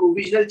मेंबरशिप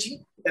प्रोव्हिजनलची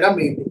त्याला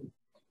मिळते.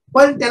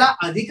 पण त्याला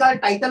अधिकार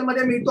टायटल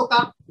मध्ये मिळतो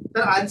का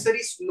तर आन्सर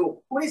इज नो.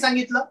 कोणी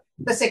सांगितलं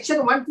तर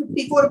सेक्शन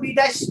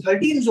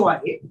 154(B-13) जो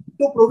आहे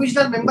तो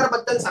प्रोव्हिजनल मेंबर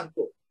बद्दल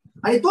सांगतो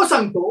आणि तो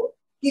सांगतो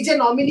की जे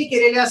नॉमिनी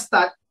केलेले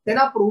असतात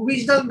त्यांना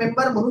प्रोव्हिजनल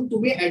मेंबर म्हणून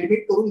तुम्ही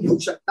ऍडमिट करून घेऊ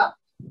शकता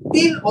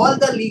till all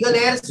the legal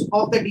hairs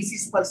of the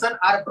disease person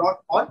R brought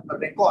on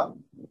record.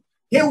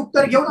 हे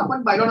उत्तर घेऊन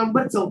आपण बायलॉ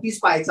नंबर 34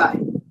 पाहायचा आहे.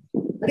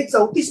 आणि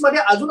 34 मध्ये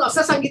अजून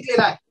असं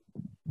सांगितलेलं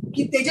आहे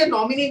की ते जे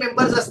नॉमिनी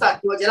मेंबर्स असतात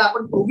किंवा ज्याला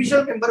आपण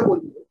प्रोव्हिजनल मेंबर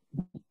बोलतो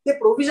ते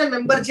प्रोव्हिजन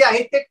मेंबर जे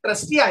आहेत ते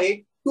ट्रस्टी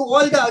आहेत to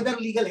all the other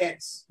legal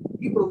hairs.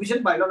 He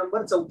provision bylaw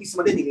number 34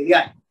 मध्ये दिलेली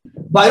आहे.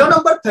 बायलॉ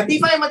नंबर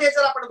 35 मध्ये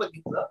जर आपण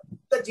बघितलं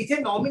तर जिथे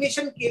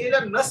नॉमिनेशन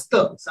केलेलं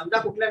नसतं, समजा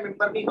कुठल्या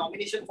मेंबरनी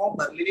नॉमिनेशन फॉर्म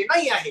भरलेले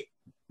नाही आहे,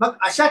 मग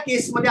अशा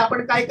केसमध्ये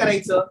आपण काय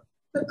करायचं,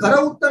 तर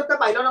खरं उत्तर तर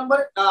बायलॉ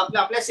नंबर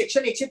आपल्या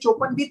सेक्शन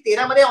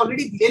 154B13 मध्ये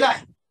ऑलरेडी दिलेला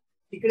आहे.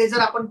 तिकडे जर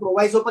आपण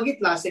प्रोव्हायझो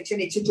बघितला सेक्शन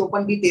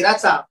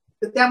 154B13चा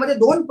तर त्यामध्ये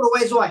दोन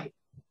प्रोव्हायझो आहे.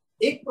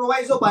 एक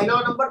प्रोव्हायझो बायलॉ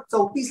नंबर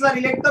 34 ला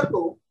रिलेट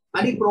करतो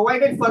आणि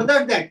प्रोव्हाइडेड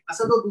फर्दर दॅट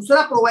असा जो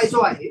दुसरा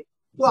प्रोव्हायझो आहे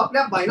तो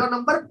आपल्या बायलॉ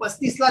नंबर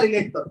 35 ला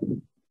रिलेट करतो.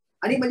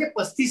 आणि म्हणजे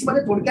 35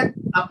 मध्ये थोडक्यात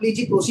आपली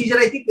जी प्रोसिजर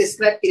आहे ती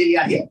प्रिस्क्राईब केलेली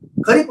आहे.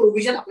 खरी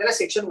प्रोव्हिजन आपल्याला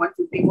सेक्शन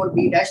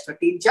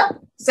 154B-13च्या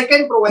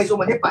सेकंड प्रोव्हायझो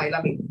मध्ये पाहायला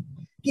मिळते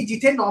की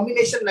जिथे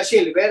नॉमिनेशन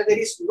नसेल, where there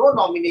is no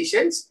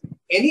nominations,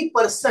 any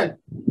person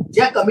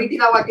ज्या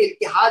कमिटीला वाटेल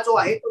की हा जो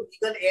आहे तो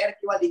लीगल हेअर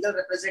किंवा लीगल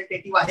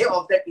रिप्रेझेंटेटिव्ह आहे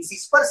ऑफ द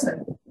डिसीज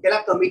पर्सन, त्याला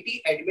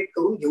कमिटी ऍडमिट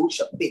करून घेऊ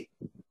शकते.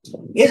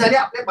 हे झाले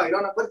आपल्या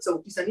बायलॉ नंबर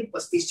 34 आणि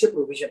 35 चे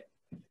प्रोव्हिजन.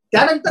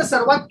 त्यानंतर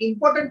सर्वात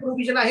इम्पॉर्टंट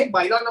प्रोव्हिजन आहे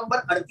बायलॉ नंबर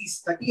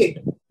 38.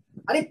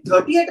 आणि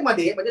 38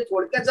 मध्ये म्हणजे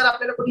थोडक्यात जर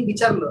आपल्याला कोणी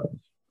विचारलं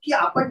की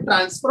आपण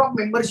ट्रान्सफर ऑफ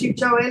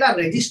मेंबरशिपच्या वेळेला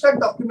रजिस्टर्ड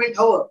डॉक्युमेंट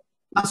हवं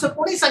असं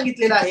कोणी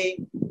सांगितलेलं आहे,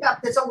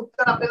 त्याचं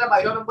उत्तर आपल्याला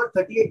बायलॉ नंबर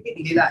 38 ने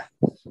दिलेलं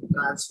आहे.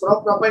 ट्रान्सफर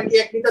ऑफ प्रॉपर्टी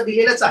ऍक्टने तर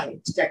दिलेलंच आहे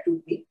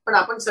स्टॅट्यूटनी, पण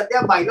आपण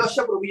सध्या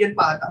बायलॉच्या प्रोव्हिजन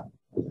पाहत आहोत.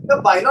 तर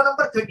बायलॉ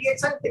नंबर 38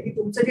 सांगते की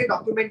तुमचं जे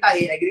डॉक्युमेंट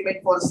आहे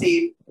agreement for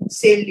sale,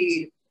 sale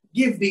deed,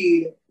 gift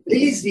did,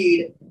 release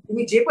did,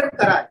 तुम्ही जे पण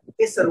कराल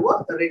ते सर्व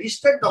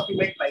रजिस्टर्ड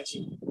डॉक्युमेंट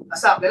पाहिजे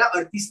असं आपल्याला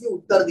 38 ने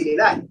उत्तर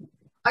दिलेलं आहे.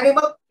 आणि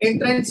मग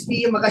एंट्रन्स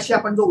फी मगाशी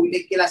आपण जो उल्लेख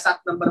केला 7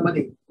 नंबर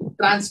मध्ये,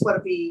 ट्रान्सफर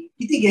फी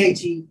किती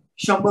घ्यायची,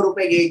 100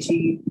 रुपये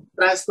घ्यायची,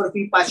 ट्रान्सफर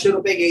फी 500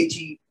 रुपये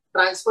घ्यायची,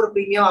 ट्रान्सफर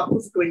प्रीमियम अप टू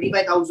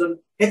 25,000,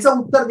 ह्याचं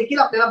उत्तर देखील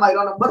आपल्याला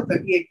बायलॉ नंबर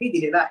 38 ने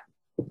दिलेलं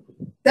आहे.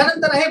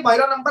 त्यानंतर आहे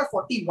बायलॉ नंबर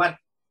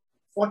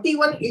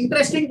 41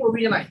 इंटरेस्टिंग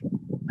प्रोव्हिजन आहे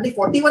आणि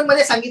 41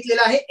 मध्ये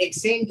सांगितलेलं आहे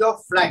एक्सचेंज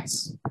ऑफ फ्लॅट्स.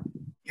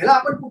 ह्याला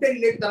आपण कुठे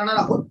रिलेट करणार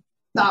आहोत,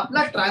 तर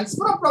आपला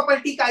ट्रान्सफर ऑफ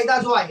प्रॉपर्टी कायदा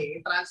जो आहे,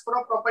 ट्रान्सफर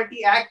ऑफ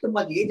प्रॉपर्टी ऍक्ट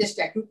मध्ये जे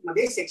स्टॅट्यूट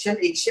मध्ये सेक्शन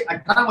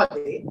 118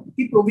 मध्ये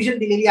ही प्रोव्हिजन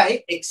दिलेली आहे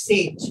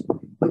एक्सचेंज,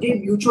 म्हणजे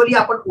म्युच्युअली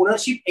आपण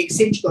ओनरशिप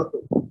एक्सचेंज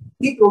करतो.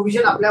 ही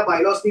प्रोव्हिजन आपल्या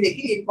बायलॉजनी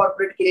देखील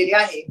इन्कॉर्पोरेट केलेली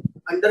आहे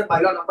अंडर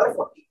बायलॉ नंबर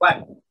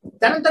 41.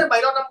 त्यानंतर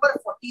बायलॉ नंबर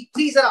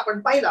 43 जर आपण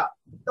पाहिला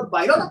तर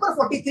बायलॉ नंबर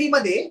 43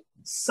 मध्ये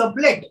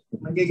सबलेट,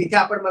 म्हणजे जिथे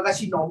आपण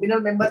मगाशी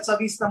नॉमिनल मेंबरचा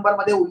 20 नंबर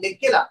मध्ये उल्लेख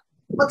केला,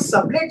 मग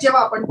सबलेट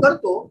जेव्हा आपण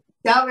करतो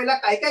त्यावेळेला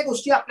काय काय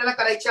गोष्टी आपल्याला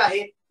करायच्या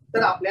आहेत,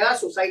 तर आपल्याला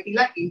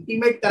सोसायटीला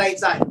इंटिमेट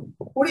करायचं आहे.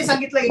 कोणी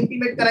सांगितलं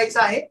इंटिमेट करायचं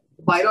आहे,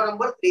 बायलॉ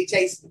नंबर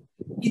 43.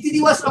 किती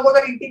दिवस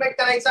अगोदर इंटिमेट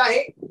करायचं आहे,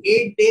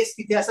 8 days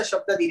तिथे असा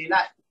शब्द दिलेला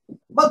आहे.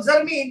 मग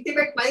जर मी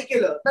इंटिमेट नाही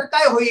केलं तर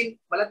काय होईल,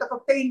 मला तर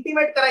फक्त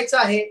इंटिमेट करायचं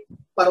आहे,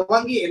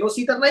 परवानगी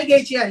एनओसी तर नाही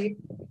घ्यायची आहे.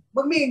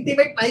 मग मी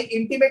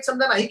इंटिमेट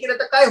समजा नाही केलं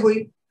तर काय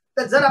होईल,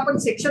 तर जर आपण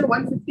सेक्शन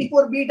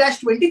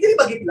 154B-23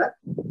 बघितलं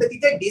तर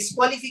तिथे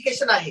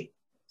डिस्क्वालिफिकेशन आहे.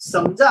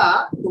 समजा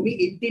तुम्ही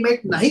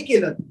इंटिमेट नाही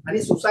केलं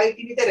आणि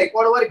सोसायटीने ते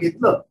रेकॉर्डवर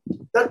घेतलं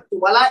तर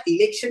तुम्हाला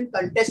इलेक्शन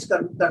कंटेस्ट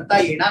करता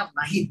येणार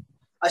नाही,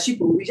 अशी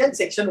प्रोव्हिजन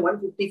सेक्शन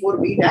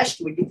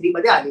 154B-23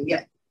 मध्ये आलेली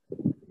आहे.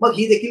 मग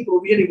ही देखील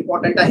प्रोव्हिजन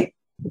इम्पॉर्टंट आहे.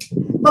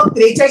 मग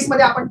 43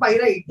 मध्ये आपण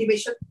पाहिलं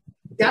इंटिमेशन.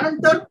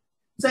 त्यानंतर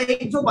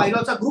एक जो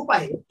बायलॉचा ग्रुप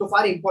आहे तो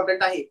फार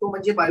इम्पॉर्टंट आहे, तो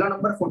म्हणजे बायलॉ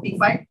नंबर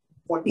 45,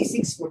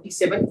 46,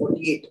 47,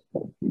 48.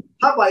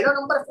 हा बायलॉ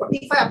नंबर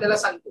 45 आपल्याला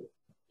सांगतो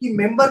की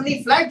मेंबरनी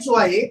फ्लॅट जो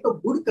आहे तो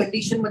गुड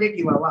कंडिशन मध्ये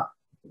ठेवावा,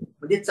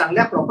 म्हणजे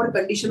चांगल्या प्रॉपर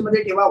कंडिशन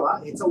मध्ये ठेवावा.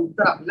 याचं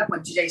उत्तर आपल्याला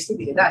 45 ने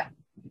दिलेलं आहे.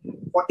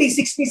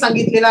 46 नी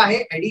सांगितलेलं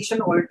आहे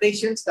ऍडिशन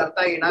ऑल्टरेशन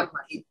करता येणार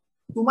नाही.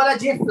 तुम्हाला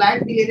जे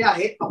फ्लॅट दिलेले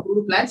आहेत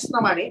अप्रूव्ड प्लॅन्स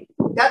प्रमाणे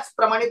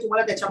त्याचप्रमाणे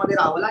तुम्हाला त्याच्यामध्ये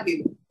राहावं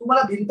लागेल.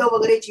 तुम्हाला भिंत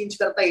वगैरे चेंज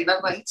करता येणार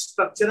नाही,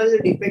 स्ट्रक्चरल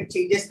डिफेक्ट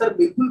चेंजेस तर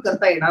बिलकुल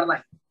करता येणार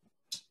नाही.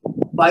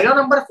 बायलॉ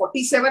नंबर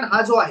 47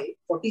 हा जो आहे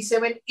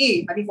 47A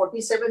आणि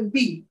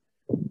 47B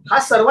हा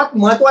सर्वात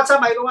महत्वाचा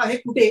बायलॉ आहे.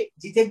 कुठे,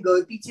 जिथे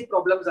गळतीचे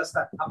प्रॉब्लेम्स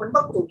असतात. आपण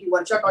बघतो की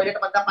वरच्या टॉयलेट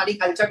मधलं पाणी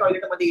खालच्या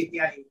टॉयलेटमध्ये येते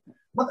आहे.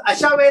 मग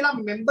अशा वेळेला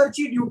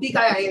मेंबरची ड्युटी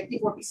काय आहे ती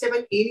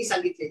 47A नी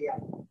सांगितलेली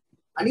आहे.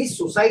 आणि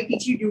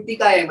सोसायटीची ड्युटी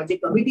काय आहे, म्हणजे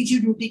कमिटीची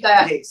ड्युटी काय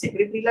आहे,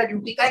 सेक्रेटरीला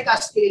ड्युटी काय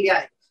कास्ट केलेली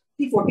आहे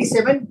ती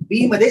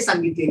 47B मध्ये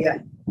सांगितलेली आहे.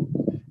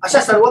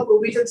 अशा सर्व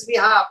प्रोव्हिजन्स मी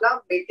हा आपला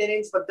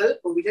मेंटेनन्स बद्दल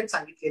प्रोव्हिजन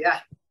सांगितलेले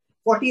आहे.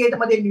 48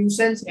 मध्ये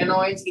न्यूसन्स,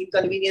 अनॉयन्स,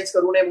 इनकन्व्हिनियन्स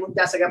करू नये म्हणून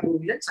त्या सगळ्या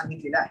प्रोव्हिजन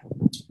सांगितलेल्या आहे.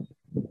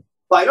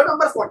 बायलॉ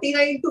नंबर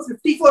 49 to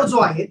 54 जो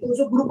आहे तो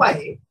जो ग्रुप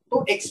आहे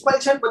तो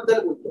एक्सपल्शन बद्दल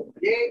बोलतो.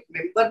 म्हणजे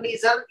मेंबरनी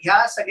जर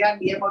ह्या सगळ्या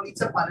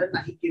नियमावलीचं पालन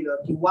नाही केलं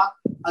किंवा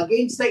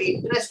against the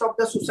interest of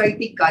the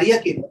society कार्य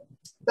केलं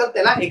तर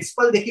त्याला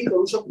एक्सपल देखील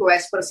करू शकतो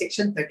as per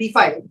section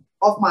 35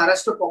 of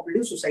Maharashtra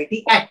cooperative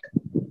society act.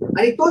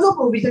 आणि तो जो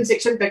प्रोव्हिजन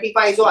सेक्शन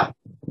 35 जो आहे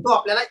तो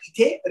आपल्याला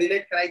इथे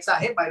रिलेट करायचा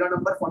आहे. बायलॉ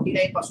नंबर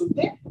 49 पासून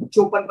ते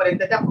 54 पर्यंत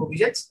त्या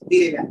प्रोव्हिजन्स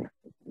दिलेल्या आहेत.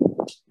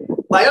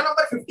 बायलॉ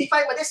नंबर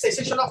 55 मध्ये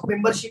सेसेशन ऑफ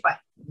मेंबरशिप आहे.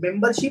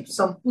 मेंबरशिप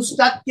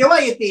संपुष्टात केव्हा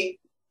येते,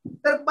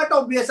 तर बट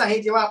ऑब्वियस आहे,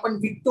 जेव्हा आपण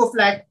विकतो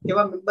फ्लॅट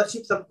तेव्हा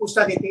मेंबरशिप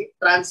संपुष्टात येते,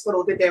 ट्रान्सफर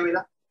होते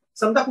त्यावेळेला.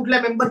 समजा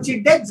कुठल्या मेंबरची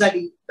डेथ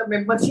झाली तर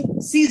मेंबरशिप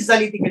सीज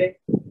झाली तिकडे,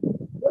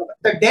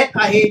 तर डेथ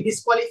आहे,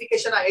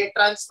 डिस्क्वालिफिकेशन आहे,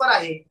 ट्रान्सफर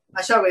आहे,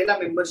 अशा वेळेला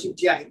मेंबरशिप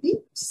जी आहे ती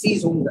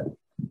सीज होऊन जाते.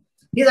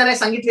 हे झालं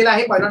सांगितलेलं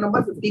आहे बायलॉ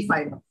नंबर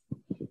 55.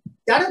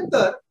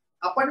 त्यानंतर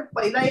आपण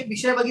पहिला एक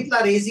विषय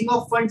बघितला रेझिंग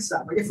ऑफ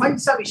फंड्सचा, म्हणजे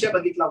फंड्सचा विषय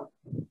बघितला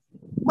होता.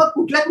 मग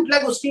कुठल्या कुठल्या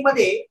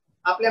गोष्टीमध्ये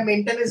आपल्या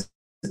मेंटेनन्स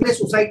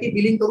सोसायटी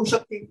बिलिंग करू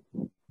शकते,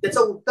 त्याचं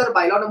उत्तर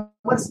बायलॉ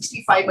नंबर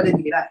 65 मध्ये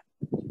दिलेलं आहे.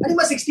 आणि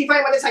मग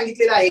 65 मध्ये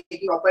सांगितलेलं आहे की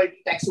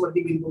प्रॉपर्टी टॅक्स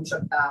वरती बिल करू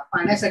शकता,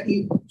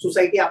 पाण्यासाठी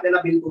सोसायटी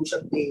आपल्याला बिल करू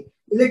शकते,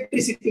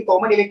 इलेक्ट्रिसिटी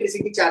कॉमन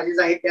इलेक्ट्रिसिटी चार्जेस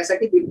आहेत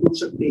त्यासाठी बिल करू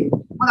शकते,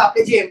 मग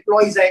आपले जे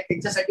एम्प्लॉईज आहेत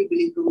त्यांच्यासाठी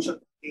बिलिंग करू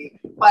शकते,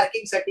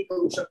 पार्किंग साठी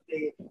करू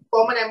शकते,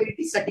 कॉमन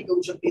अम्युनिटीज साठी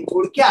करू शकते.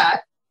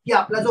 थोडक्यात की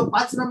आपला जो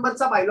 5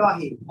 नंबरचा बायलॉ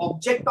आहे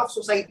ऑब्जेक्ट ऑफ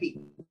सोसायटी,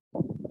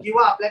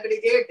 किंवा आपल्याकडे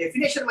जे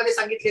डेफिनेशन मध्ये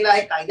सांगितलेलं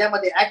आहे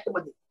कायद्यामध्ये ऍक्ट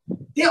मध्ये,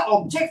 ते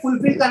ऑब्जेक्ट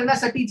फुलफिल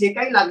करण्यासाठी जे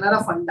काही लागणारा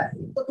फंड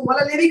आहे तो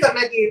तुम्हाला लेवी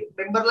करण्यात येईल,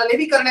 मेंबरला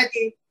लेवी करण्यात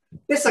येईल,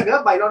 ते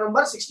सगळं बायलॉ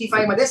नंबर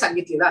 65 मध्ये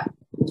सांगितलेलं आहे.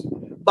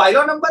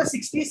 बायलॉ नंबर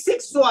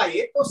 66 जो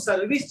आहे तो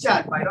service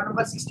charge, bylaw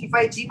number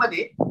 65G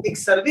मध्ये एक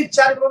सर्व्हिस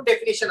चार्ज म्हणून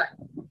डेफिनेशन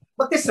आहे.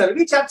 मग ते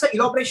सर्व्हिस चार्जचं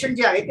इलॉपरेशन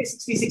जे आहे ते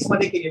 66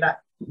 मध्ये केलेलं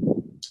आहे.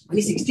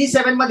 आणि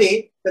 67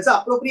 मध्ये त्याचं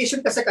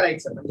अप्रोप्रिएशन कसं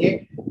करायचं, म्हणजे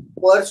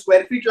पर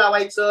स्क्वेअर फीट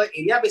लावायचं,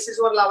 एरिया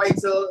बेसिसवर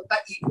लावायचं का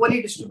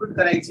इक्वली डिस्ट्रीब्यूट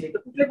करायचे, तर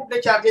कुठले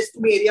कुठले चार्जेस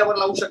तुम्ही एरियावर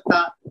लावू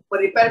शकता.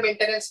 रिपेअर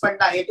मेंटेनन्स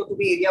फंड आहे तो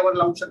तुम्ही एरियावर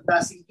लावू शकता,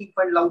 सिंकिंग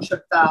फंड लावू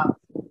शकता,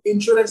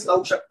 इन्शुरन्स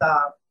लावू शकता.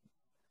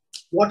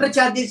 वॉटर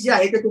चार्जेस जे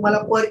आहे ते तुम्हाला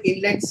पर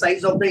inlet,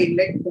 size of the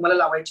inlet तुम्हाला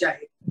लावायचे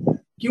आहेत,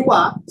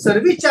 किंवा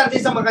सर्व्हिस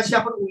चार्जेसचा मगाशी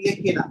आपण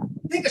उल्लेख केला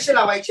ते कसे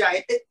लावायचे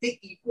आहेत ते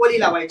इक्वली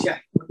लावायचे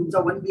आहेत. तुमचा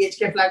 1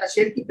 BHK फ्लॅट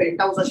असेल की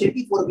पेंट हाऊस असेल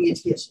की 4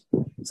 BHK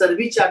असेल,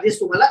 सर्व्हिस चार्जेस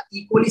तुम्हाला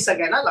इक्वली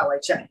सगळ्यांना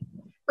लावायचे आहेत.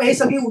 हे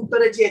सगळी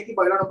उत्तरं जी आहेत ती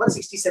बायलॉ नंबर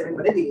 67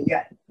 मध्ये दिलेली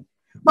आहे.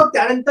 मग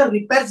त्यानंतर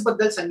रिपेअर्स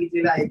बद्दल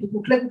सांगितलेलं आहे की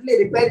कुठले कुठले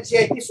रिपेअर जे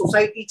आहेत ते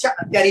सोसायटीच्या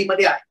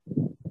अखत्यारीमध्ये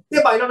आहे,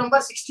 ते बायलॉ नंबर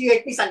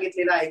 68 नी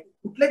सांगितलेलं आहे.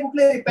 कुठले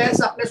कुठले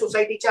रिपेअर्स आपल्या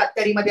सोसायटीच्या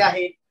अखत्यारीमध्ये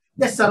आहेत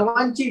त्या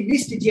सर्वांची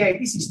लिस्ट जी आहे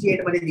ती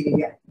 68 मध्ये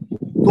दिलेली आहे.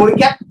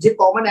 थोडक्यात जे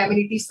कॉमन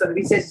अम्युनिटी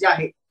सर्व्हिसेस जे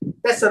आहेत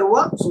त्या सर्व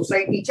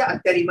सोसायटीच्या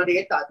अखत्यारीमध्ये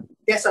येतात,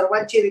 त्या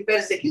सर्वांचे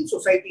रिपेअर्स देखील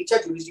सोसायटीच्या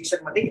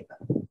ज्युरिस्डिक्शन मध्ये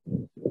येतात.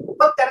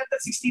 मग त्यानंतर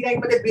 69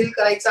 मध्ये बिल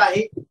करायचं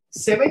आहे.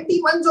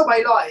 71 जो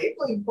बायलॉ आहे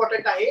तो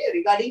इम्पॉर्टंट आहे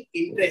रिगार्डिंग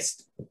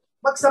इंटरेस्ट.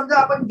 मग समजा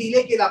आपण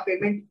डिले केला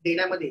पेमेंट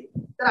देण्यामध्ये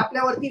तर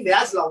आपल्यावरती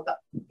व्याज लावतात,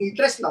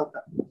 इंटरेस्ट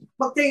लावतात.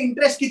 मग ते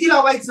इंटरेस्ट किती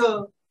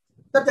लावायचं,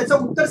 तर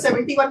त्याचं उत्तर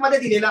 71 मध्ये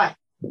दिलेलं आहे.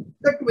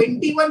 तर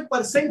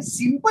 21%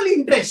 सिंपल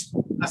इंटरेस्ट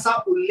असा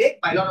उल्लेख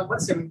बायलॉ नंबर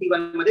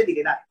 71 मध्ये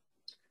दिलेला आहे.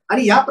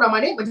 आणि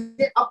याप्रमाणे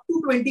म्हणजे अप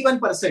टू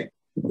 21%,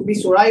 तुम्ही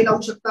 16ही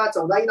लावू शकता,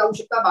 14ही लावू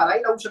शकता,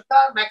 12ही लावू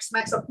शकता,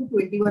 max up to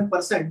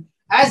 21%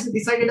 as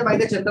decided by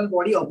the general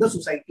body of the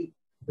society.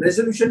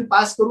 Resolution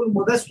pass करून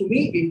मगच तुम्ही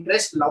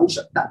इंटरेस्ट लावू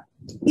शकता.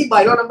 ही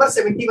बायलॉ नंबर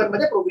 71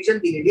 मध्ये प्रोव्हिजन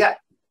दिलेली आहे.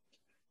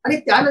 आणि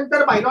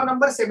त्यानंतर बायलॉ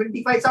नंबर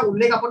 75 चा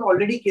उल्लेख आपण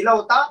ऑलरेडी केला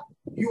होता,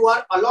 you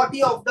R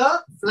allottee of the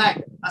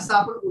flat असा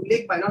आपण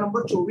उल्लेख बायलॉ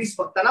नंबर 24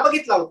 बघताना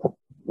बघितला होता.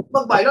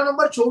 मग बायलॉ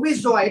नंबर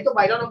 24 जो आहे तो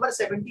बायलॉ नंबर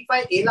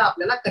 75A ला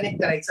आपल्याला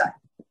कनेक्ट करायचा आहे.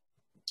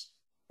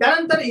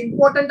 त्यानंतर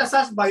इम्पॉर्टंट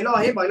असा बायलॉ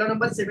आहे बायलॉ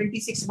नंबर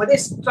 76 मध्ये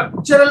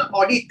स्ट्रक्चरल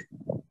ऑडिट.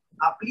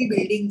 आपली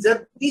बिल्डिंग जर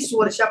 30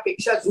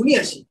 वर्षापेक्षा जुनी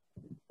असेल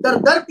तर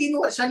दर 3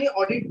 वर्षांनी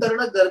ऑडिट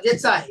करणं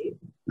गरजेचं आहे,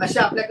 असे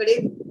आपल्याकडे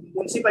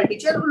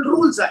म्युन्सिपाल्टीचे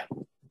रूल्स आहेत.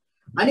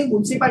 आणि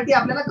म्युन्सिपाल्टी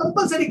आपल्याला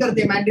कंपल्सरी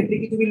करते मॅन्डेटरी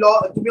की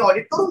तुम्ही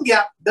ऑडिट करून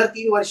घ्या दर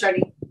 3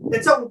 वर्षांनी.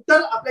 त्याचं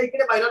उत्तर आपल्या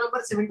इकडे बायलॉ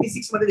नंबर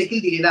 76 मध्ये देखील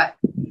दिलेलं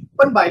आहे.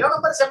 पण बायलॉ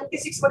नंबर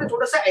 76 मध्ये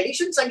थोडंसं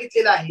ऍडिशन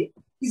सांगितलेलं आहे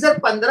की जर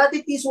 15 ते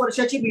 30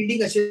 वर्षाची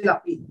बिल्डिंग असेल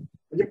आपली,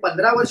 म्हणजे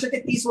 15 वर्ष ते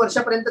 30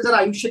 वर्षापर्यंत जर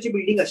आयुष्याची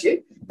बिल्डिंग असेल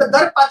तर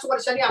दर 5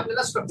 वर्षांनी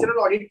आपल्याला स्ट्रक्चरल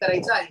ऑडिट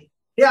करायचं आहे.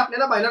 हे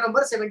आपल्याला बायलॉ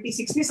नंबर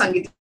 76 नी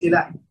सांगितलेलं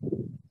आहे.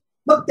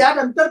 मग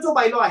त्यानंतर जो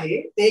बायलॉ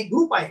आहे ते एक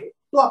ग्रुप आहे,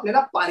 तो आपल्याला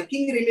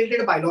पार्किंग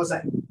रिलेटेड बायलॉज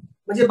आहे.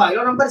 म्हणजे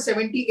बायलॉ नंबर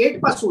 78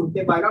 पासून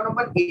ते बायलॉ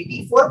नंबर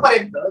 84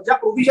 पर्यंत ज्या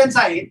प्रोव्हिजन्स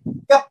आहेत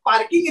त्या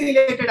पार्किंग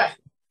रिलेटेड आहेत.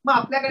 मग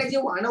आपल्याकडे जे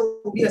वाहनं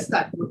उभी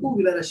असतात, 2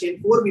 व्हीलर असेल,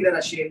 4 व्हीलर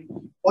असेल,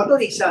 ऑटो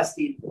रिक्षा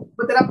असतील,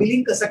 मग त्याला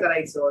बिलिंग कसं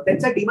करायचं,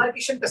 त्यांचं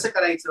डिमार्केशन कसं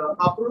करायचं,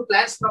 अप्रूव्ड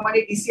प्लॅन्स प्रमाणे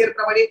DCR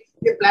प्रमाणे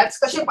ते प्लॅन्स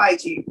कसे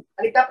पाहायचे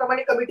आणि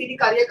त्याप्रमाणे कमिटीने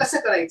कार्य कसं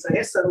करायचं,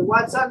 हे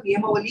सर्वांचा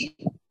नियमावली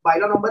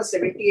बायलॉ नंबर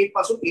 78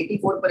 पासून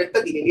 84 पर्यंत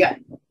दिलेली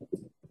आहे.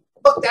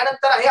 मग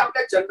त्यानंतर आहे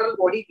आपल्या जनरल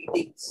बॉडी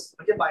मीटिंग्स.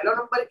 म्हणजे बायलॉ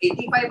नंबर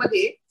 85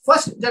 मध्ये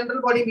फर्स्ट जनरल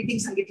बॉडी मीटिंग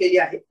सांगितलेली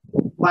आहे.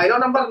 बायलॉ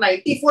नंबर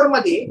 94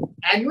 मध्ये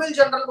अॅन्युअल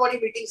जनरल बॉडी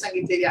मीटिंग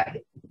सांगितलेली आहे.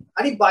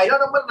 आणि बायलॉ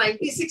नंबर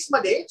 96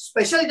 मध्ये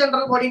स्पेशल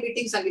जनरल बॉडी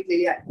मीटिंग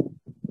सांगितलेली आहे.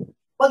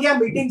 मग या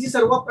मीटिंगची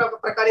सर्व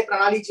प्रकारे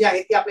प्रणाली जी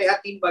आहे ती आपल्या ह्या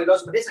 3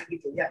 बायलॉज मध्ये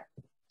सांगितलेली आहे.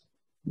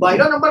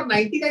 बायलॉ नंबर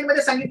 99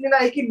 मध्ये सांगितलेलं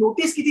आहे की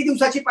नोटीस किती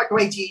दिवसाची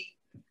पाठवायची.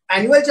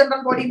 अॅन्युअल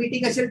जनरल बॉडी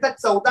मीटिंग असेल तर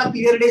 14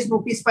 क्लिअर डेज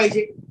नोटीस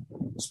पाहिजे.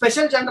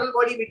 स्पेशल जनरल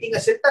बॉडी मीटिंग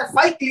असेल तर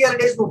 5 क्लिअर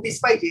डेज नोटीस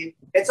पाहिजे.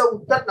 याचं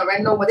उत्तर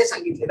 99 मध्ये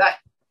सांगितलेलं आहे.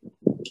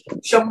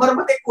 100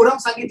 मध्ये कोरम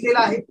सांगितलेलं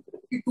आहे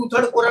की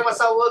 2/3 कोरम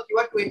असावं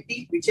किंवा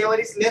 20 विचेवर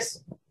इज लेस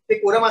ते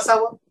कोरम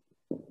असावं.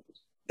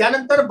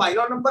 त्यानंतर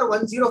बायलॉ नंबर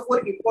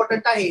 104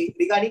 इम्पॉर्टंट आहे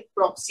रिगार्डिंग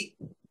प्रॉक्सी.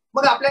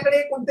 मग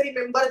आपल्याकडे कोणतरी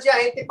मेंबर जे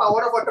आहे ते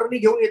पॉवर ऑफ अटॉर्नी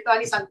घेऊन येतं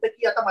आणि सांगतं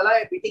की आता मला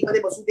मीटिंग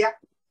मध्ये बसू द्या.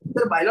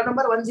 तर बायलॉ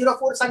नंबर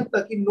 104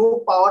 सांगतं की no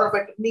power of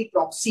attorney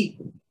proxy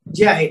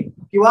जे आहे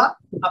किंवा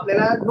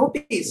आपल्याला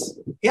नोटीस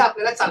हे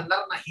आपल्याला चालणार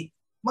नाही.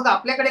 मग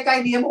आपल्याकडे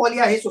काय नियमावली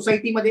आहे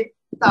सोसायटीमध्ये,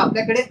 तर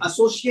आपल्याकडे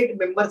असोसिएट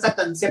मेंबरचा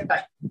कन्सेप्ट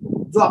आहे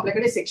जो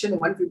आपल्याकडे सेक्शन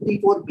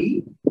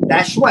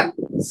 154B-1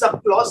 सब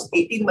क्लॉज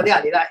 18 मध्ये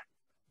आलेला आहे.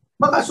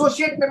 मग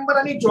असोसिएट मेंबर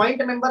आणि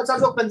जॉईंट मेंबरचा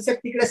जो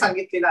कन्सेप्ट तिकडे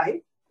सांगितलेला आहे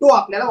तो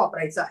आपल्याला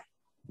वापरायचा आहे.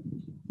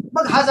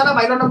 मग हा झाला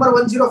बायलॉ नंबर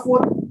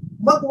 104.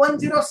 मग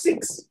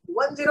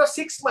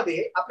 106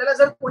 मध्ये आपल्याला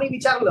जर कोणी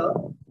विचारलं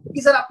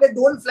की जर आपले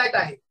 2 फ्लॅट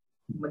आहेत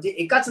म्हणजे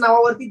एकाच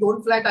नावावरती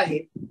 2 फ्लॅट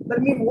आहेत तर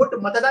मी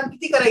मतदान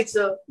किती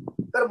करायचं,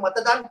 तर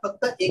मतदान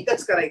फक्त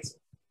एकच करायचं.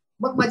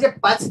 मग माझे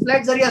 5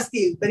 फ्लॅट जरी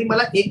असतील तरी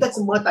मला एकच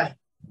मत आहे.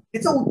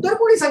 याचं उत्तर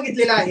कोणी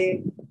सांगितलेलं आहे,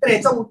 तर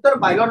याचं उत्तर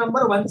बायलॉ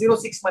नंबर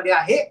 106 मध्ये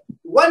आहे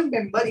 1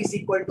 member is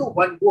equal to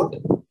 1 vote.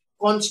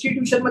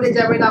 Constitution मध्ये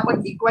ज्या वेळेला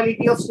आपण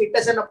equality of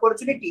status and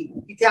opportunity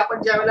इथे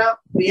आपण ज्या वेळेला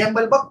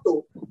प्रिएम्बल बघतो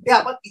ते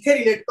आपण इथे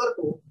रिलेट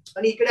करतो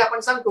आणि इकडे आपण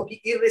सांगतो की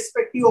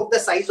इररिस्पेक्टिव्ह of the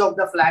size of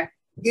the flat,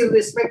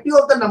 इररिस्पेक्टिव्ह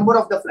of the number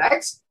of the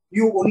flats,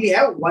 you only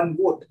have 1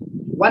 vote.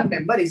 1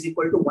 member is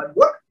equal to 1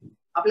 vote.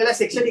 आपल्याला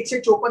सेक्शन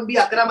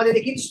 154B-11 मध्ये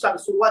देखील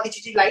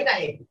सुरुवातीची जी लाईन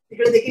आहे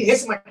तिकडे देखील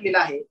हेच म्हटलेलं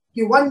आहे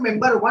की 1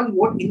 member 1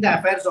 vote in the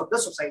affairs of the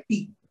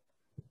society.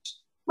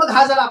 मग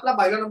हा झाला आपला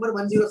बायलॉ नंबर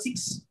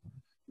 106.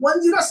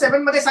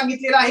 107 मध्ये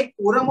सांगितलेलं आहे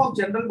कोरम ऑफ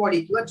जनरल बॉडी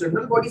किंवा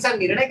जनरल बॉडीचा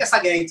निर्णय कसा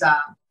घ्यायचा.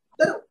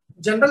 तर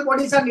जनरल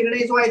बॉडीचा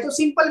निर्णय जो आहे तो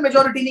सिंपल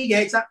मेजॉरिटीने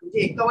घ्यायचा. म्हणजे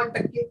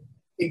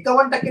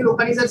 51%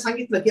 लोकांनी जर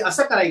सांगितलं की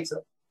असं करायचं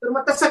तर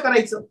मग तसं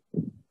करायचं.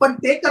 पण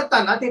ते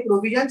करताना ते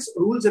provisions,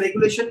 rules,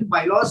 regulation,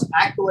 bylaws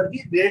act वरती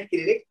रिलेट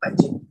केलेले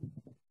पाहिजे.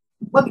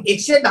 मग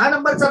 110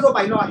 नंबरचा जो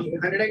बायलॉ आहे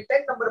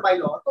 110 नंबर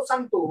बायलॉ तो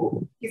सांगतो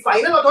की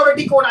फायनल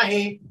ऑथॉरिटी कोण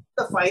आहे,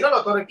 तर फायनल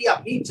ऑथॉरिटी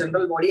आपली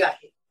जनरल बॉडी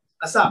आहे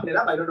असं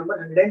आपल्याला बायलॉ नंबर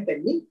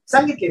 110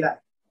 सांगितलेलं आहे.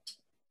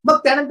 मग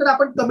त्यानंतर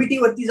आपण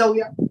कमिटीवरती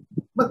जाऊया.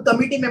 मग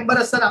कमिटी मेंबर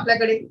असतात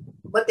आपल्याकडे,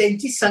 मग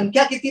त्यांची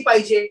संख्या किती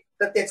पाहिजे,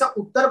 तर त्याचं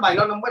उत्तर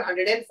बायलॉ नंबर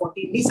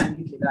 114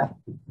 सांगितलेलं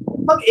आहे.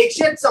 मग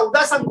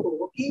 114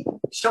 सांगतो की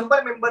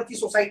 100 मेंबरची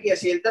सोसायटी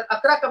असेल तर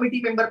 11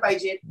 कमिटी मेंबर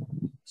पाहिजे.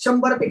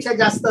 100 पेक्षा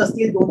जास्त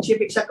असतील, 200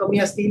 पेक्षा कमी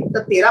असतील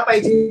तर 13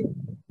 पाहिजे.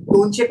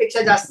 200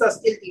 पेक्षा जास्त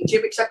असतील, 300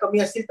 पेक्षा कमी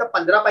असतील तर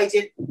 15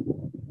 पाहिजेत.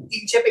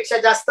 300 पेक्षा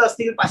जास्त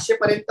असतील 500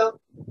 पर्यंत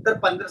तर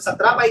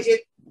 17 पाहिजेत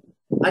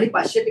आणि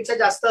 500 पेक्षा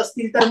जास्त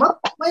असतील तर मग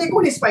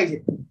 19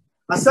 पाहिजेत.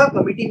 असं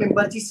कमिटी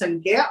मेंबरची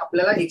संख्या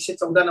आपल्याला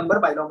 114 नंबर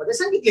बायलॉ मध्ये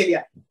सांगितलेली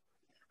आहे.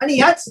 आणि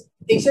याच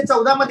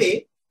 114 मध्ये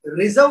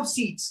रिझर्व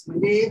सीट्स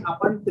म्हणजे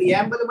आपण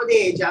प्रिएम्बल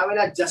मध्ये ज्या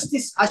वेळेला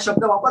जस्टिस हा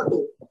शब्द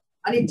वापरतो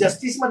आणि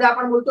जस्टिस मध्ये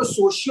आपण बोलतो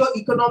सोशिओ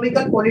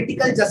इकॉनॉमिकल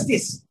पॉलिटिकल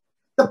जस्टिस,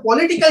 तर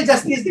पॉलिटिकल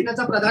जस्टिस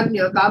देण्याचं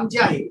प्राधान्य काम जे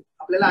आहे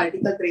आपल्याला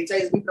आर्टिकल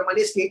 43B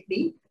प्रमाणे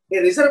स्टेटनी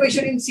हे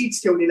रिझर्वेशन इन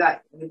सीट्स ठेवलेलं आहे.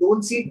 म्हणजे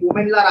 2 सीट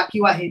वुमेनला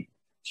राखीव आहेत,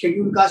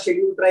 schedule caste,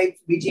 schedule tribe,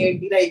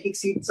 BJNT ला 1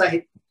 सीट्स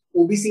आहेत,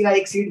 ओबीसी ला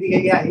 1 सीट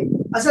दिलेली आहे.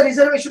 असं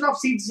रिझर्वेशन ऑफ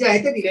सीट्स जे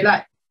आहे ते दिलेलं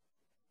आहे.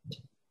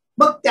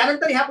 मग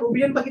त्यानंतर ह्या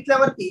प्रोव्हिजन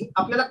बघितल्यावरती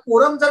आपल्याला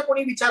कोरम जर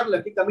कोणी विचारलं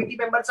की कमिटी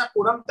मेंबरचा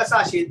कोरम कसा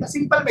असेल तर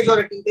सिंपल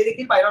मेजॉरिटी ते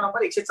देखील बायलॉ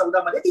नंबर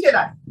 114 मध्ये दिलेला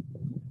आहे.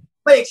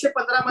 मग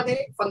 115 मध्ये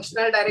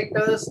फंक्शनल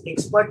डायरेक्टर्स,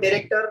 एक्सपर्ट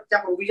डायरेक्टर त्या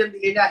प्रोव्हिजन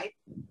दिलेले आहेत.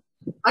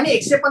 आणि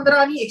 115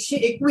 आणि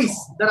 121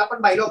 जर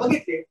आपण बायलॉ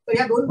बघितले तर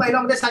या 2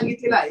 बायलॉ मध्ये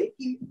सांगितलेलं आहे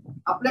की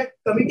आपल्या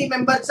कमिटी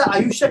मेंबरचं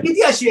आयुष्य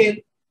किती असेल,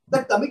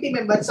 तर कमिटी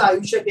मेंबरचं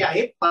आयुष्य ते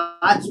आहे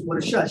 5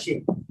 वर्ष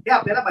असेल. हे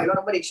आपल्याला बायलॉ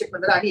नंबर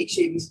 115 आणि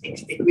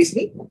 121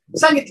 नी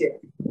सांगितले.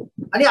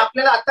 आणि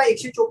आपल्याला आता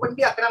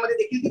 154B-11 मध्ये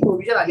देखील ती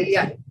प्रोव्हिजन आलेली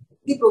आहे.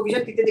 ती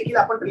प्रोव्हिजन तिथे देखील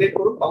आपण रिलेट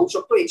करून पाहू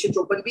शकतो.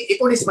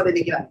 154B-19 मध्ये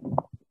देखील आहे.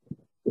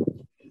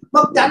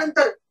 मग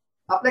त्यानंतर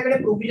आपल्याकडे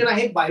प्रोव्हिजन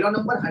आहे बायलॉ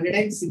नंबर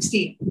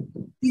 116.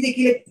 ती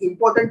देखील एक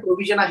इम्पॉर्टंट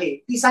प्रोव्हिजन आहे.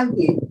 ती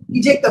सांगते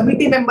की जे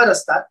कमिटी मेंबर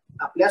असतात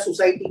आपल्या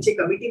सोसायटीचे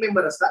कमिटी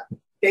मेंबर असतात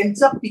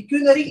त्यांचा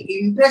पिक्युनरी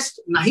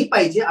इंटरेस्ट नाही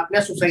पाहिजे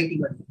आपल्या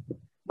सोसायटीमध्ये.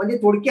 म्हणजे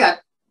थोडक्यात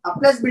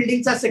आपल्याच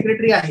बिल्डिंगचा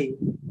सेक्रेटरी आहे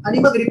आणि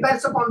मग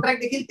रिपेअरचं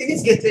कॉन्ट्रॅक्ट देखील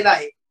त्यांनीच घेतलेलं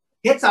आहे,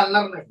 हे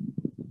चालणार नाही.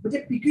 म्हणजे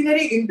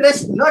पिक्युनरी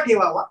इंटरेस्ट न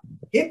ठेवावा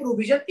हे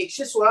प्रोव्हिजन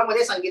 116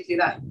 मध्ये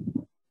सांगितलेलं आहे.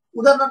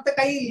 उदाहरणार्थ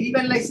काही लिव्ह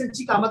अँड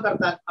लायसन्सची कामं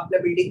करतात आपल्या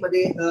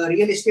बिल्डिंगमध्ये,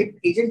 रिअल इस्टेट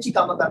एजंटची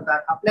कामं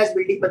करतात, आपल्याच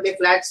बिल्डिंग मध्ये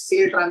फ्लॅट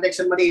सेल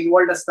ट्रान्झॅक्शन मध्ये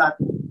इन्व्हॉल्ड असतात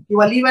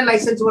किंवा लिव्ह अँड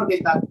लायसन्स वर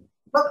देतात.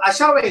 मग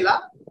अशा वेळेला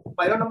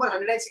बायलॉ नंबर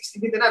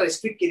 116 त्यांना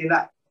रेस्ट्रिक्ट केलेला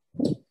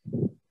आहे.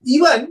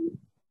 इव्हन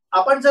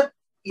आपण जर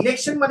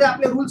इलेक्शन मध्ये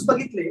आपले रूल्स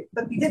बघितले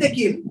तर तिथे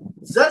देखील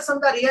जर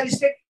समजा रिअल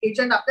इस्टेट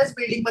एजंट आपल्याच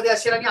बिल्डिंग मध्ये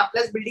असेल आणि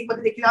आपल्याच बिल्डिंग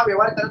मध्ये देखील हा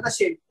व्यवहार करत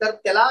असेल तर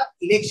त्याला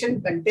इलेक्शन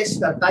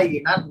कंटेस्ट करता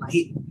येणार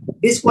नाही.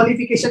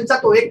 डिस्क्वालिफिकेशनचा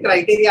तो एक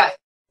क्रायटेरिया आहे,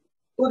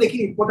 तो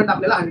देखील इम्पॉर्टंट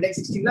आपल्याला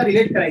 116 ला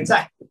रिलेट करायचा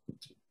आहे.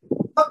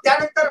 मग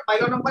त्यानंतर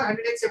बायलॉ नंबर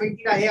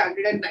 117 आहे,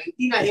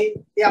 119 आहे,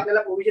 ते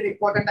आपल्याला प्रोव्हिजन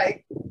इम्पॉर्टंट आहे.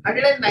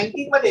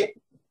 119 मध्ये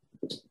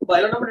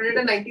बायलॉ नंबर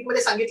 119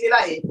 मध्ये सांगितलेलं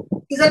आहे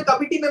की जर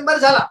कमिटी मेंबर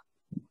झाला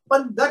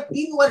पण दर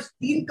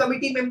 3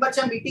 कमिटी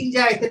मेंबरच्या मीटिंग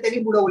ज्या आहेत त्यांनी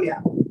बुडवल्या,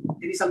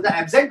 त्यांनी समजा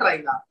ऍबसेंट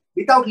राहिला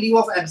without leave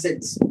of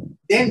absence,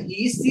 then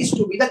he is seize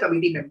to be the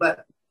committee member.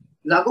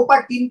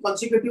 लागोपाठ 3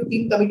 कॉन्सिक्युटिव्ह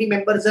 3 कमिटी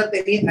मेंबर जर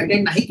त्यांनी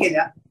अटेंड नाही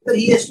केल्या तर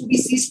he has to B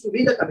Cs to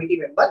be the committee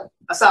member,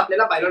 असं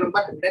आपल्याला बायलॉ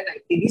नंबर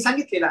 119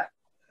 सांगितलेलं आहे.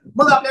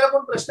 मग आपल्याला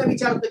कोण प्रश्न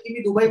विचारतं की मी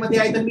दुबईमध्ये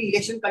आहे तर मी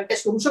इलेक्शन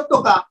कंटेस्ट करू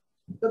शकतो का?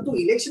 तर तू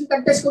इलेक्शन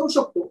कंटेस्ट करू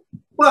शकतो,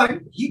 पण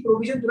ही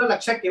प्रोव्हिजन तुला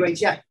लक्षात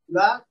ठेवायची आहे,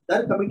 तुला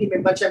दर कमिटी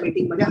मेंबरच्या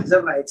मीटिंग मध्ये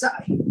हजर राहायचं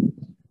आहे.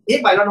 हे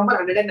बायलॉ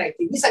नंबर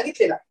 119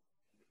 सांगितलेलं आहे.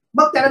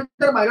 मग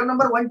त्यानंतर बायलॉ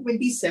नंबर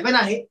 127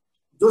 आहे,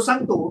 जो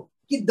सांगतो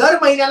की दर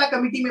महिन्याला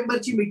कमिटी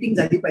मेंबरची मीटिंग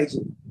झाली पाहिजे.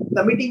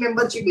 कमिटी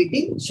मेंबरची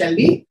meeting shall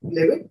be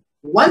eleven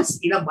once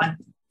in a month,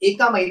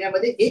 एका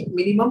महिन्यामध्ये एक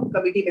मिनिमम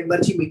कमिटी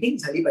मेंबरची मीटिंग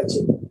झाली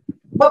पाहिजे.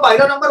 मग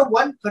बायलॉ नंबर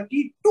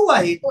 132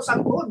 आहे, तो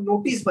सांगतो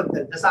नोटीस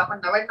बद्दल. जसं आपण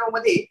 99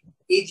 मध्ये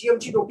एजीएम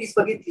ची नोटीस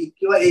बघितली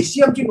किंवा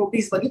एसजीएम ची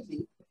नोटीस बघितली,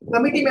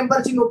 कमिटी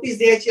मेंबरची नोटीस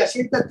द्यायची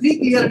असेल तर 3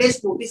 क्लिअर डेज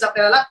नोटीस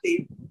आपल्याला लागते,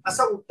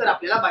 असं उत्तर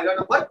आपल्याला बायलॉ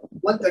नंबर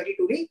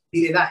 132 ने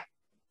दिलेलं आहे.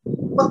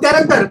 मग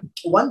त्यानंतर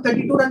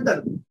 132 नंतर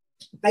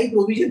काही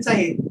प्रोव्हिजन्स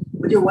आहेत,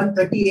 म्हणजे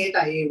 138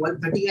 आहे,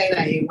 139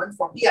 आहे,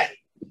 140 आहे,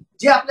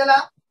 जे आपल्याला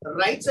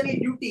राईट्स आणि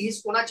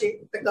ड्युटीज कोणाचे,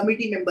 तर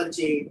कमिटी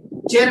मेंबरचे,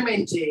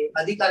 चेअरमॅनचे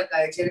अधिकार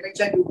काय,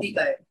 चेअरमॅनच्या ड्युटी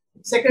काय,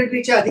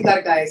 सेक्रेटरीचे अधिकार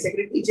काय,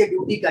 सेक्रेटरीचे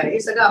ड्युटी काय, हे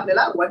सगळं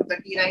आपल्याला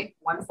 139,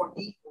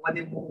 140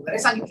 मध्ये वगैरे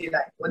सांगितलेलं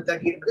आहे,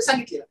 138 मध्ये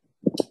सांगितलेलं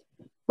आहे.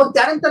 मग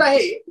त्यानंतर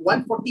आहे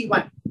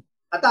 141.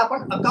 आता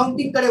आपण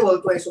अकाउंटिंग कडे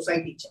वळतोय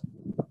सोसायटीच्या.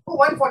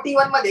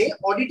 141 मध्ये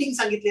ऑडिटिंग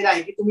सांगितलेलं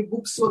आहे की तुम्ही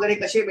बुक्स वगैरे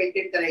कसे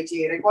मेंटेन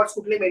करायचे, रेकॉर्ड्स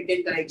कुठले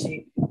मेंटेन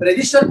करायचे,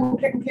 रजिस्टर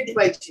कुठले कुठले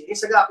ठेवायचे, हे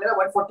सगळं आपल्याला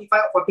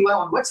 141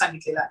 ऑनवर्ड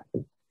सांगितलेलं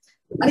आहे.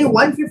 आणि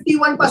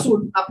 151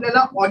 पासून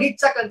आपल्याला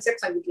ऑडिटचा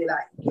कन्सेप्ट सांगितलेला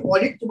आहे की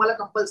ऑडिट तुम्हाला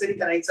कंपल्सरी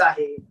करायचं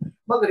आहे,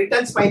 मग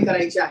रिटर्न्स फाईल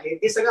करायचे आहे,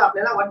 हे सगळं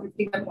आपल्याला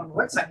 151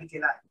 ऑनवर्ड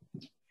सांगितलेलं आहे.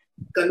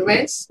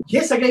 कन्व्हेन्स,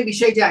 हे सगळे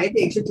विषय जे आहेत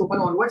ते 154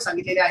 ऑनवर्ड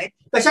सांगितलेले आहेत.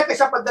 कशा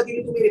कशा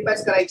पद्धतीने तुम्ही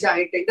रिपेअर्स करायचे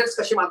आहे, टेंडर्स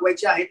कसे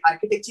मागवायचे आहेत,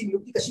 आर्किटेक्टची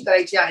नियुक्ती कशी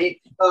करायची आहे,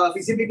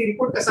 फिजिबिलिटी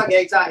रिपोर्ट कसा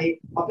घ्यायचा आहे,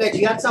 आपल्या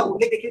जीआरचा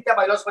उल्लेख देखील त्या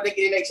बायलॉज मध्ये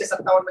केलेला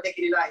 157 मध्ये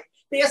केलेला आहे.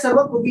 तर या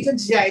सर्व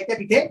प्रोव्हिजन्स जे आहेत त्या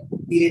तिथे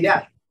दिलेल्या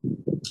आहेत.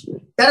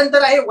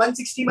 त्यानंतर आहे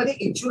 160 मध्ये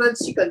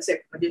इन्शुरन्सची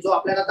कन्सेप्ट, म्हणजे जो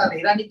आपल्याला आता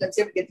रेरानी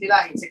कन्सेप्ट घेतलेला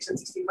आहे सेक्शन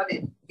 16 मध्ये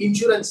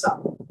इन्शुरन्सचा,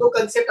 तो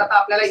कन्सेप्ट आता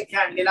आपल्याला इथे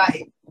आणलेला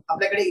आहे.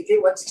 आपल्याकडे इथे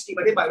 160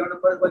 मध्ये बायलॉ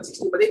नंबर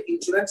 160 मध्ये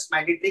इन्शुरन्स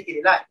मॅन्डेटरी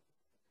केलेला आहे.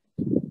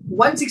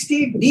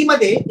 160D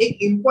मध्ये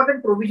एक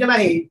इम्पॉर्टंट प्रोव्हिजन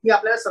आहे ती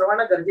आपल्याला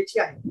सर्वांना गरजेची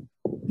आहे.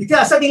 तिथे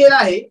असं दिलेलं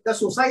आहे, the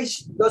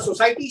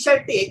society shall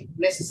take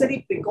necessary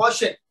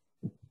precaution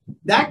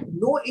that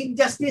no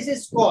injustice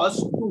is caused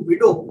to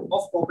widow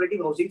of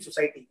cooperative housing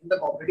society in the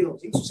cooperative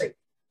housing society.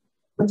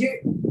 म्हणजे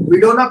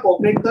विडोना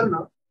कॉपरेट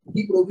करणं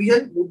ही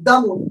प्रोव्हिजन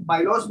मुद्दामून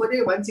बायलॉज मध्ये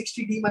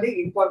 160D मध्ये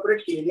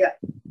इन्कॉर्पोरेट केलेली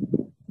आहे.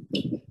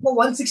 मग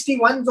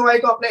 161 जो आहे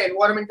तो आपल्या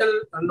एन्व्हायरमेंटल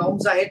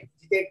नॉर्म्स आहेत,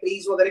 जिथे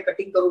ट्रीज वगैरे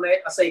कटिंग करू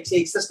नये असं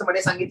 161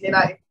 मध्ये सांगितलेलं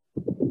आहे.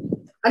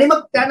 आणि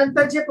मग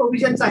त्यानंतर जे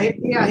प्रोव्हिजन्स आहेत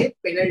ते आहेत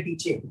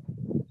पेनल्टीचे.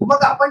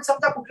 मग आपण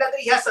समजा कुठल्या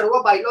तरी ह्या सर्व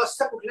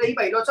बायलॉजचा कुठल्याही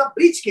बायलॉचा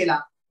ब्रीच केला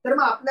तर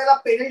मग आपल्याला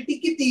पेनल्टी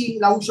किती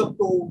लावू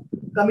शकतो,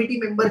 कमिटी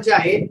मेंबर जे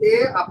आहेत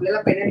ते आपल्याला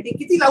पेनल्टी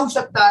किती लावू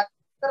शकतात,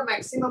 तर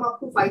maximum up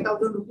to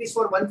 5,000 rupees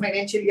for 1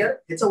 financial year,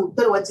 याचं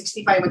उत्तर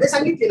 165 मध्ये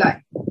सांगितलेलं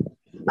आहे.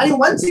 आणि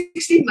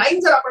 169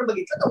 जर आपण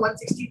बघितलं तर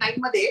 169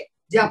 मध्ये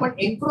जे आपण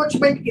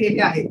एन्क्रोचमेंट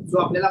केलेले आहेत, जो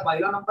आपल्याला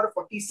बायलॉ नंबर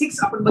 46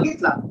 आपण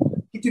बघितला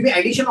की तुम्ही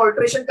ऍडिशन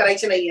ऑल्टरेशन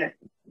करायचे नाही आहे,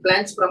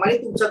 प्लॅन्स प्रमाणे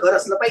तुमचं घर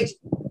असलं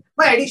पाहिजे.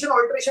 मग ऍडिशन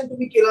ऑल्टरेशन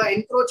तुम्ही केलं,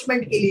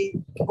 एन्क्रोचमेंट केली,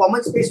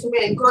 कॉमन स्पेस तुम्ही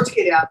एन्क्रोच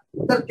केल्या,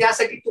 तर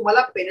त्यासाठी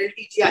तुम्हाला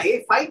पेनल्टी जी आहे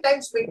 5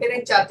 टाइम्स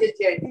मेंटेनन्स चार्जेस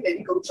जे आहेत ते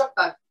लेव्ही करू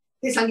शकतात,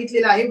 ते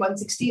सांगितलेलं आहे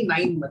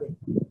 169 मध्ये.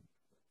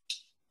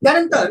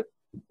 त्यानंतर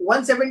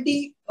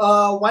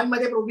 171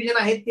 मध्ये प्रोव्हिजन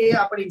आहे ते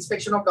आपण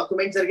इन्स्पेक्शन ऑफ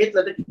डॉक्युमेंट जर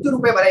घेतलं तर किती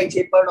रुपये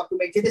भरायचे पर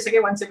डॉक्युमेंटचे, ते सगळे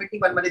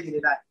 171 मध्ये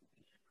दिलेलं आहे.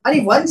 आणि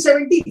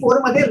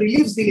 174 मध्ये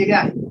रिलीफ दिलेले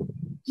आहे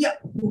की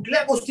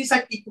कुठल्या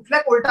गोष्टीसाठी कुठल्या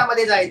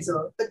कोर्टामध्ये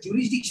जायचं, तर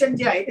ज्युरिस्डिक्शन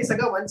जे आहे ते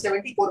सगळं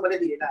 174 मध्ये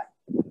दिलेलं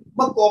आहे.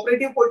 मग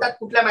कोऑपरेटिव्ह कोर्टात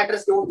कुठल्या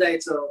मॅटर्स घेऊन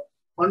जायचं,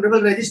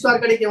 ऑनरेबल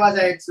रजिस्ट्रारकडे केव्हा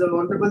जायचं,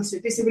 ऑनरेबल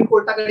सिटी सिव्हिल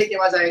कोर्टाकडे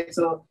केव्हा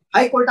जायचं,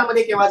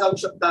 हायकोर्टामध्ये केव्हा जाऊ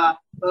शकता,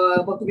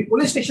 मग तुम्ही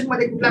पोलीस स्टेशन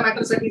मध्ये कुठल्या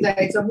मॅटरसाठी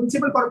जायचं,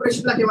 म्युन्सिपल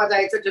कॉर्पोरेशनला केव्हा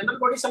जायचं, जनरल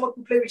बॉडी समोर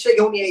कुठले विषय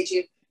घेऊन यायचे,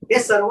 हे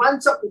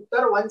सर्वांचं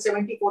उत्तर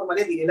 174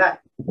 मध्ये दिलेलं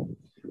आहे.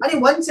 आणि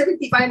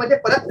 175 मध्ये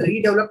परत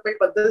रिडेव्हलपमेंट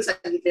बद्दल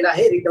सांगितलेलं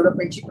आहे.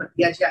 रिडेव्हलपमेंटची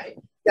प्रक्रिया जी आहे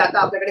ते आता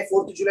आपल्याकडे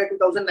 4 जुलै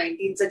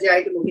 2019 जे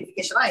आहे ते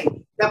नोटिफिकेशन आहे,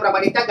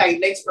 त्याप्रमाणे त्या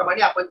गाईडलाईन्स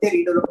प्रमाणे आपण ते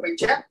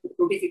रिडेव्हलपमेंटच्या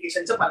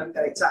नोटिफिकेशनचं पालन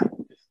करायचं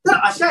आहे. तर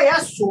अशा या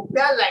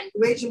सोप्या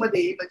लँग्वेज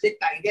मध्ये, म्हणजे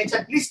कायद्याच्या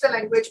क्लिष्ट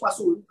लँग्वेज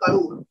पासून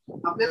काढून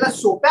आपल्याला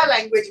सोप्या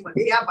लँग्वेज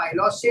मध्ये या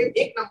बायलॉजचे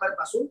 1 नंबर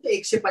पासून ते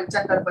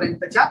 175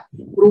 पर्यंतच्या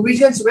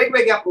प्रोव्हिजन्स,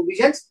 वेगवेगळ्या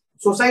प्रोव्हिजन्स,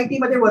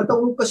 सोसायटीमध्ये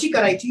वर्तवणूक कशी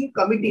करायची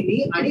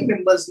कमिटीनी आणि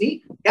मेंबर्सनी,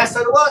 या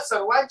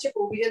सर्वांचे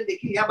प्रोव्हिजन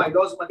देखील या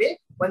बायलॉज मध्ये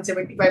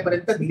 175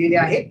 पर्यंत दिलेले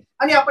आहेत.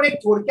 आणि आपण एक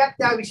थोडक्यात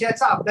त्या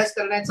विषयाचा अभ्यास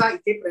करण्याचा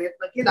इथे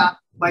प्रयत्न केला.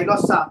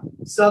 बायलॉजचा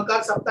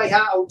सहकार सप्ताह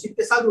ह्या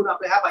औचित्य साधून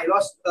आपल्या ह्या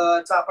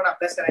बायलॉजचा आपण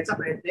अभ्यास करायचा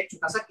प्रयत्न एक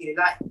छोटासा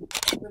केलेला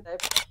आहे.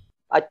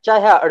 आजच्या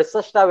ह्या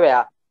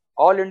 68व्या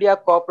ऑल इंडिया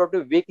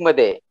कोऑपरेटिव्ह वीक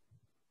मध्ये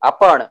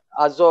आपण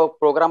आज जो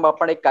प्रोग्राम,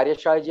 आपण एक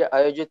कार्यशाळा जी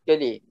आयोजित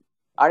केली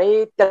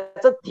आणि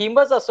त्याचं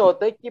थीमच असं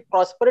होतं की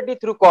प्रॉस्पेरिटी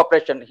थ्रू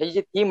कोऑपरेशन. ही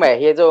जी थीम आहे,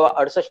 हे जो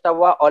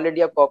 68वा ऑल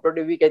इंडिया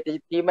कोऑपरेटिव्ह वीक आहे, त्याची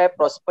थीम आहे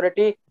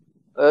प्रॉस्पेरिटी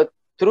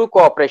थ्रू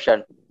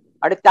कोऑपरेशन.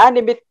 आणि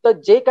त्यानिमित्त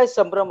जे काही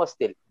संभ्रम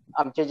असतील,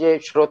 आमचे जे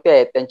श्रोते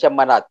आहेत त्यांच्या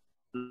मनात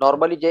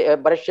नॉर्मली जे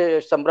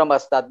बरेचसे संभ्रम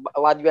असतात,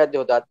 वादविवाद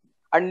होतात,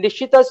 आणि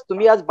निश्चितच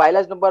तुम्ही आज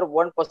बायलॉज नंबर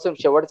 1 पासून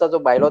शेवटचा जो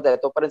बायलॉज आहे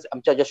तोपर्यंत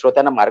आमच्या ज्या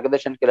श्रोत्यांना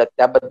मार्गदर्शन केलं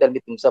त्याबद्दल मी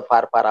तुमचं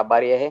फार फार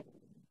आभारी आहे.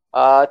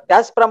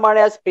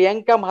 त्याचप्रमाणे आज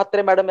प्रियंका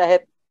म्हात्रे मॅडम आहेत,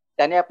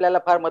 त्याने आपल्याला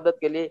फार मदत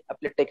केली.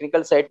 आपले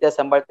टेक्निकल साईड त्या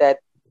सांभाळत आहेत.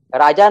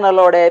 राजा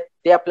नलवडे आहेत,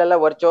 ते आपल्याला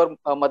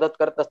वरच्यावर मदत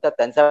करत असतात,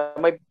 त्यांचा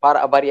मी फार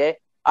आभारी आहे.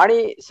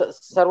 आणि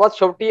सर्वात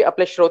शेवटी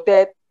आपले श्रोते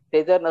आहेत,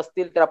 ते जर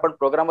नसतील तर आपण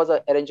प्रोग्रामच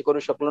अरेंज करू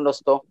शकलो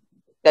नसतो.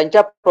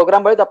 त्यांच्या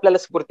प्रोग्राममुळेच आपल्याला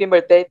स्फूर्ती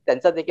मिळते,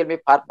 त्यांचा देखील मी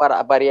फार फार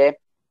आभारी आहे.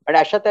 आणि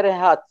अशा तऱ्हेने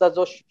हा आजचा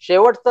जो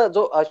शेवटचा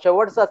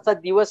आजचा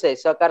दिवस आहे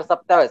सहकार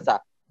सप्ताहाचा,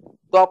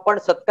 तो आपण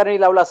सत्कारणी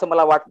लावला असं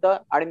मला वाटतं.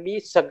 आणि मी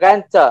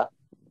सगळ्यांचा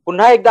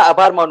पुन्हा एकदा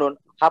आभार मानून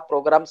हा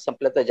प्रोग्राम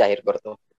संपल्याचं जाहीर करतो.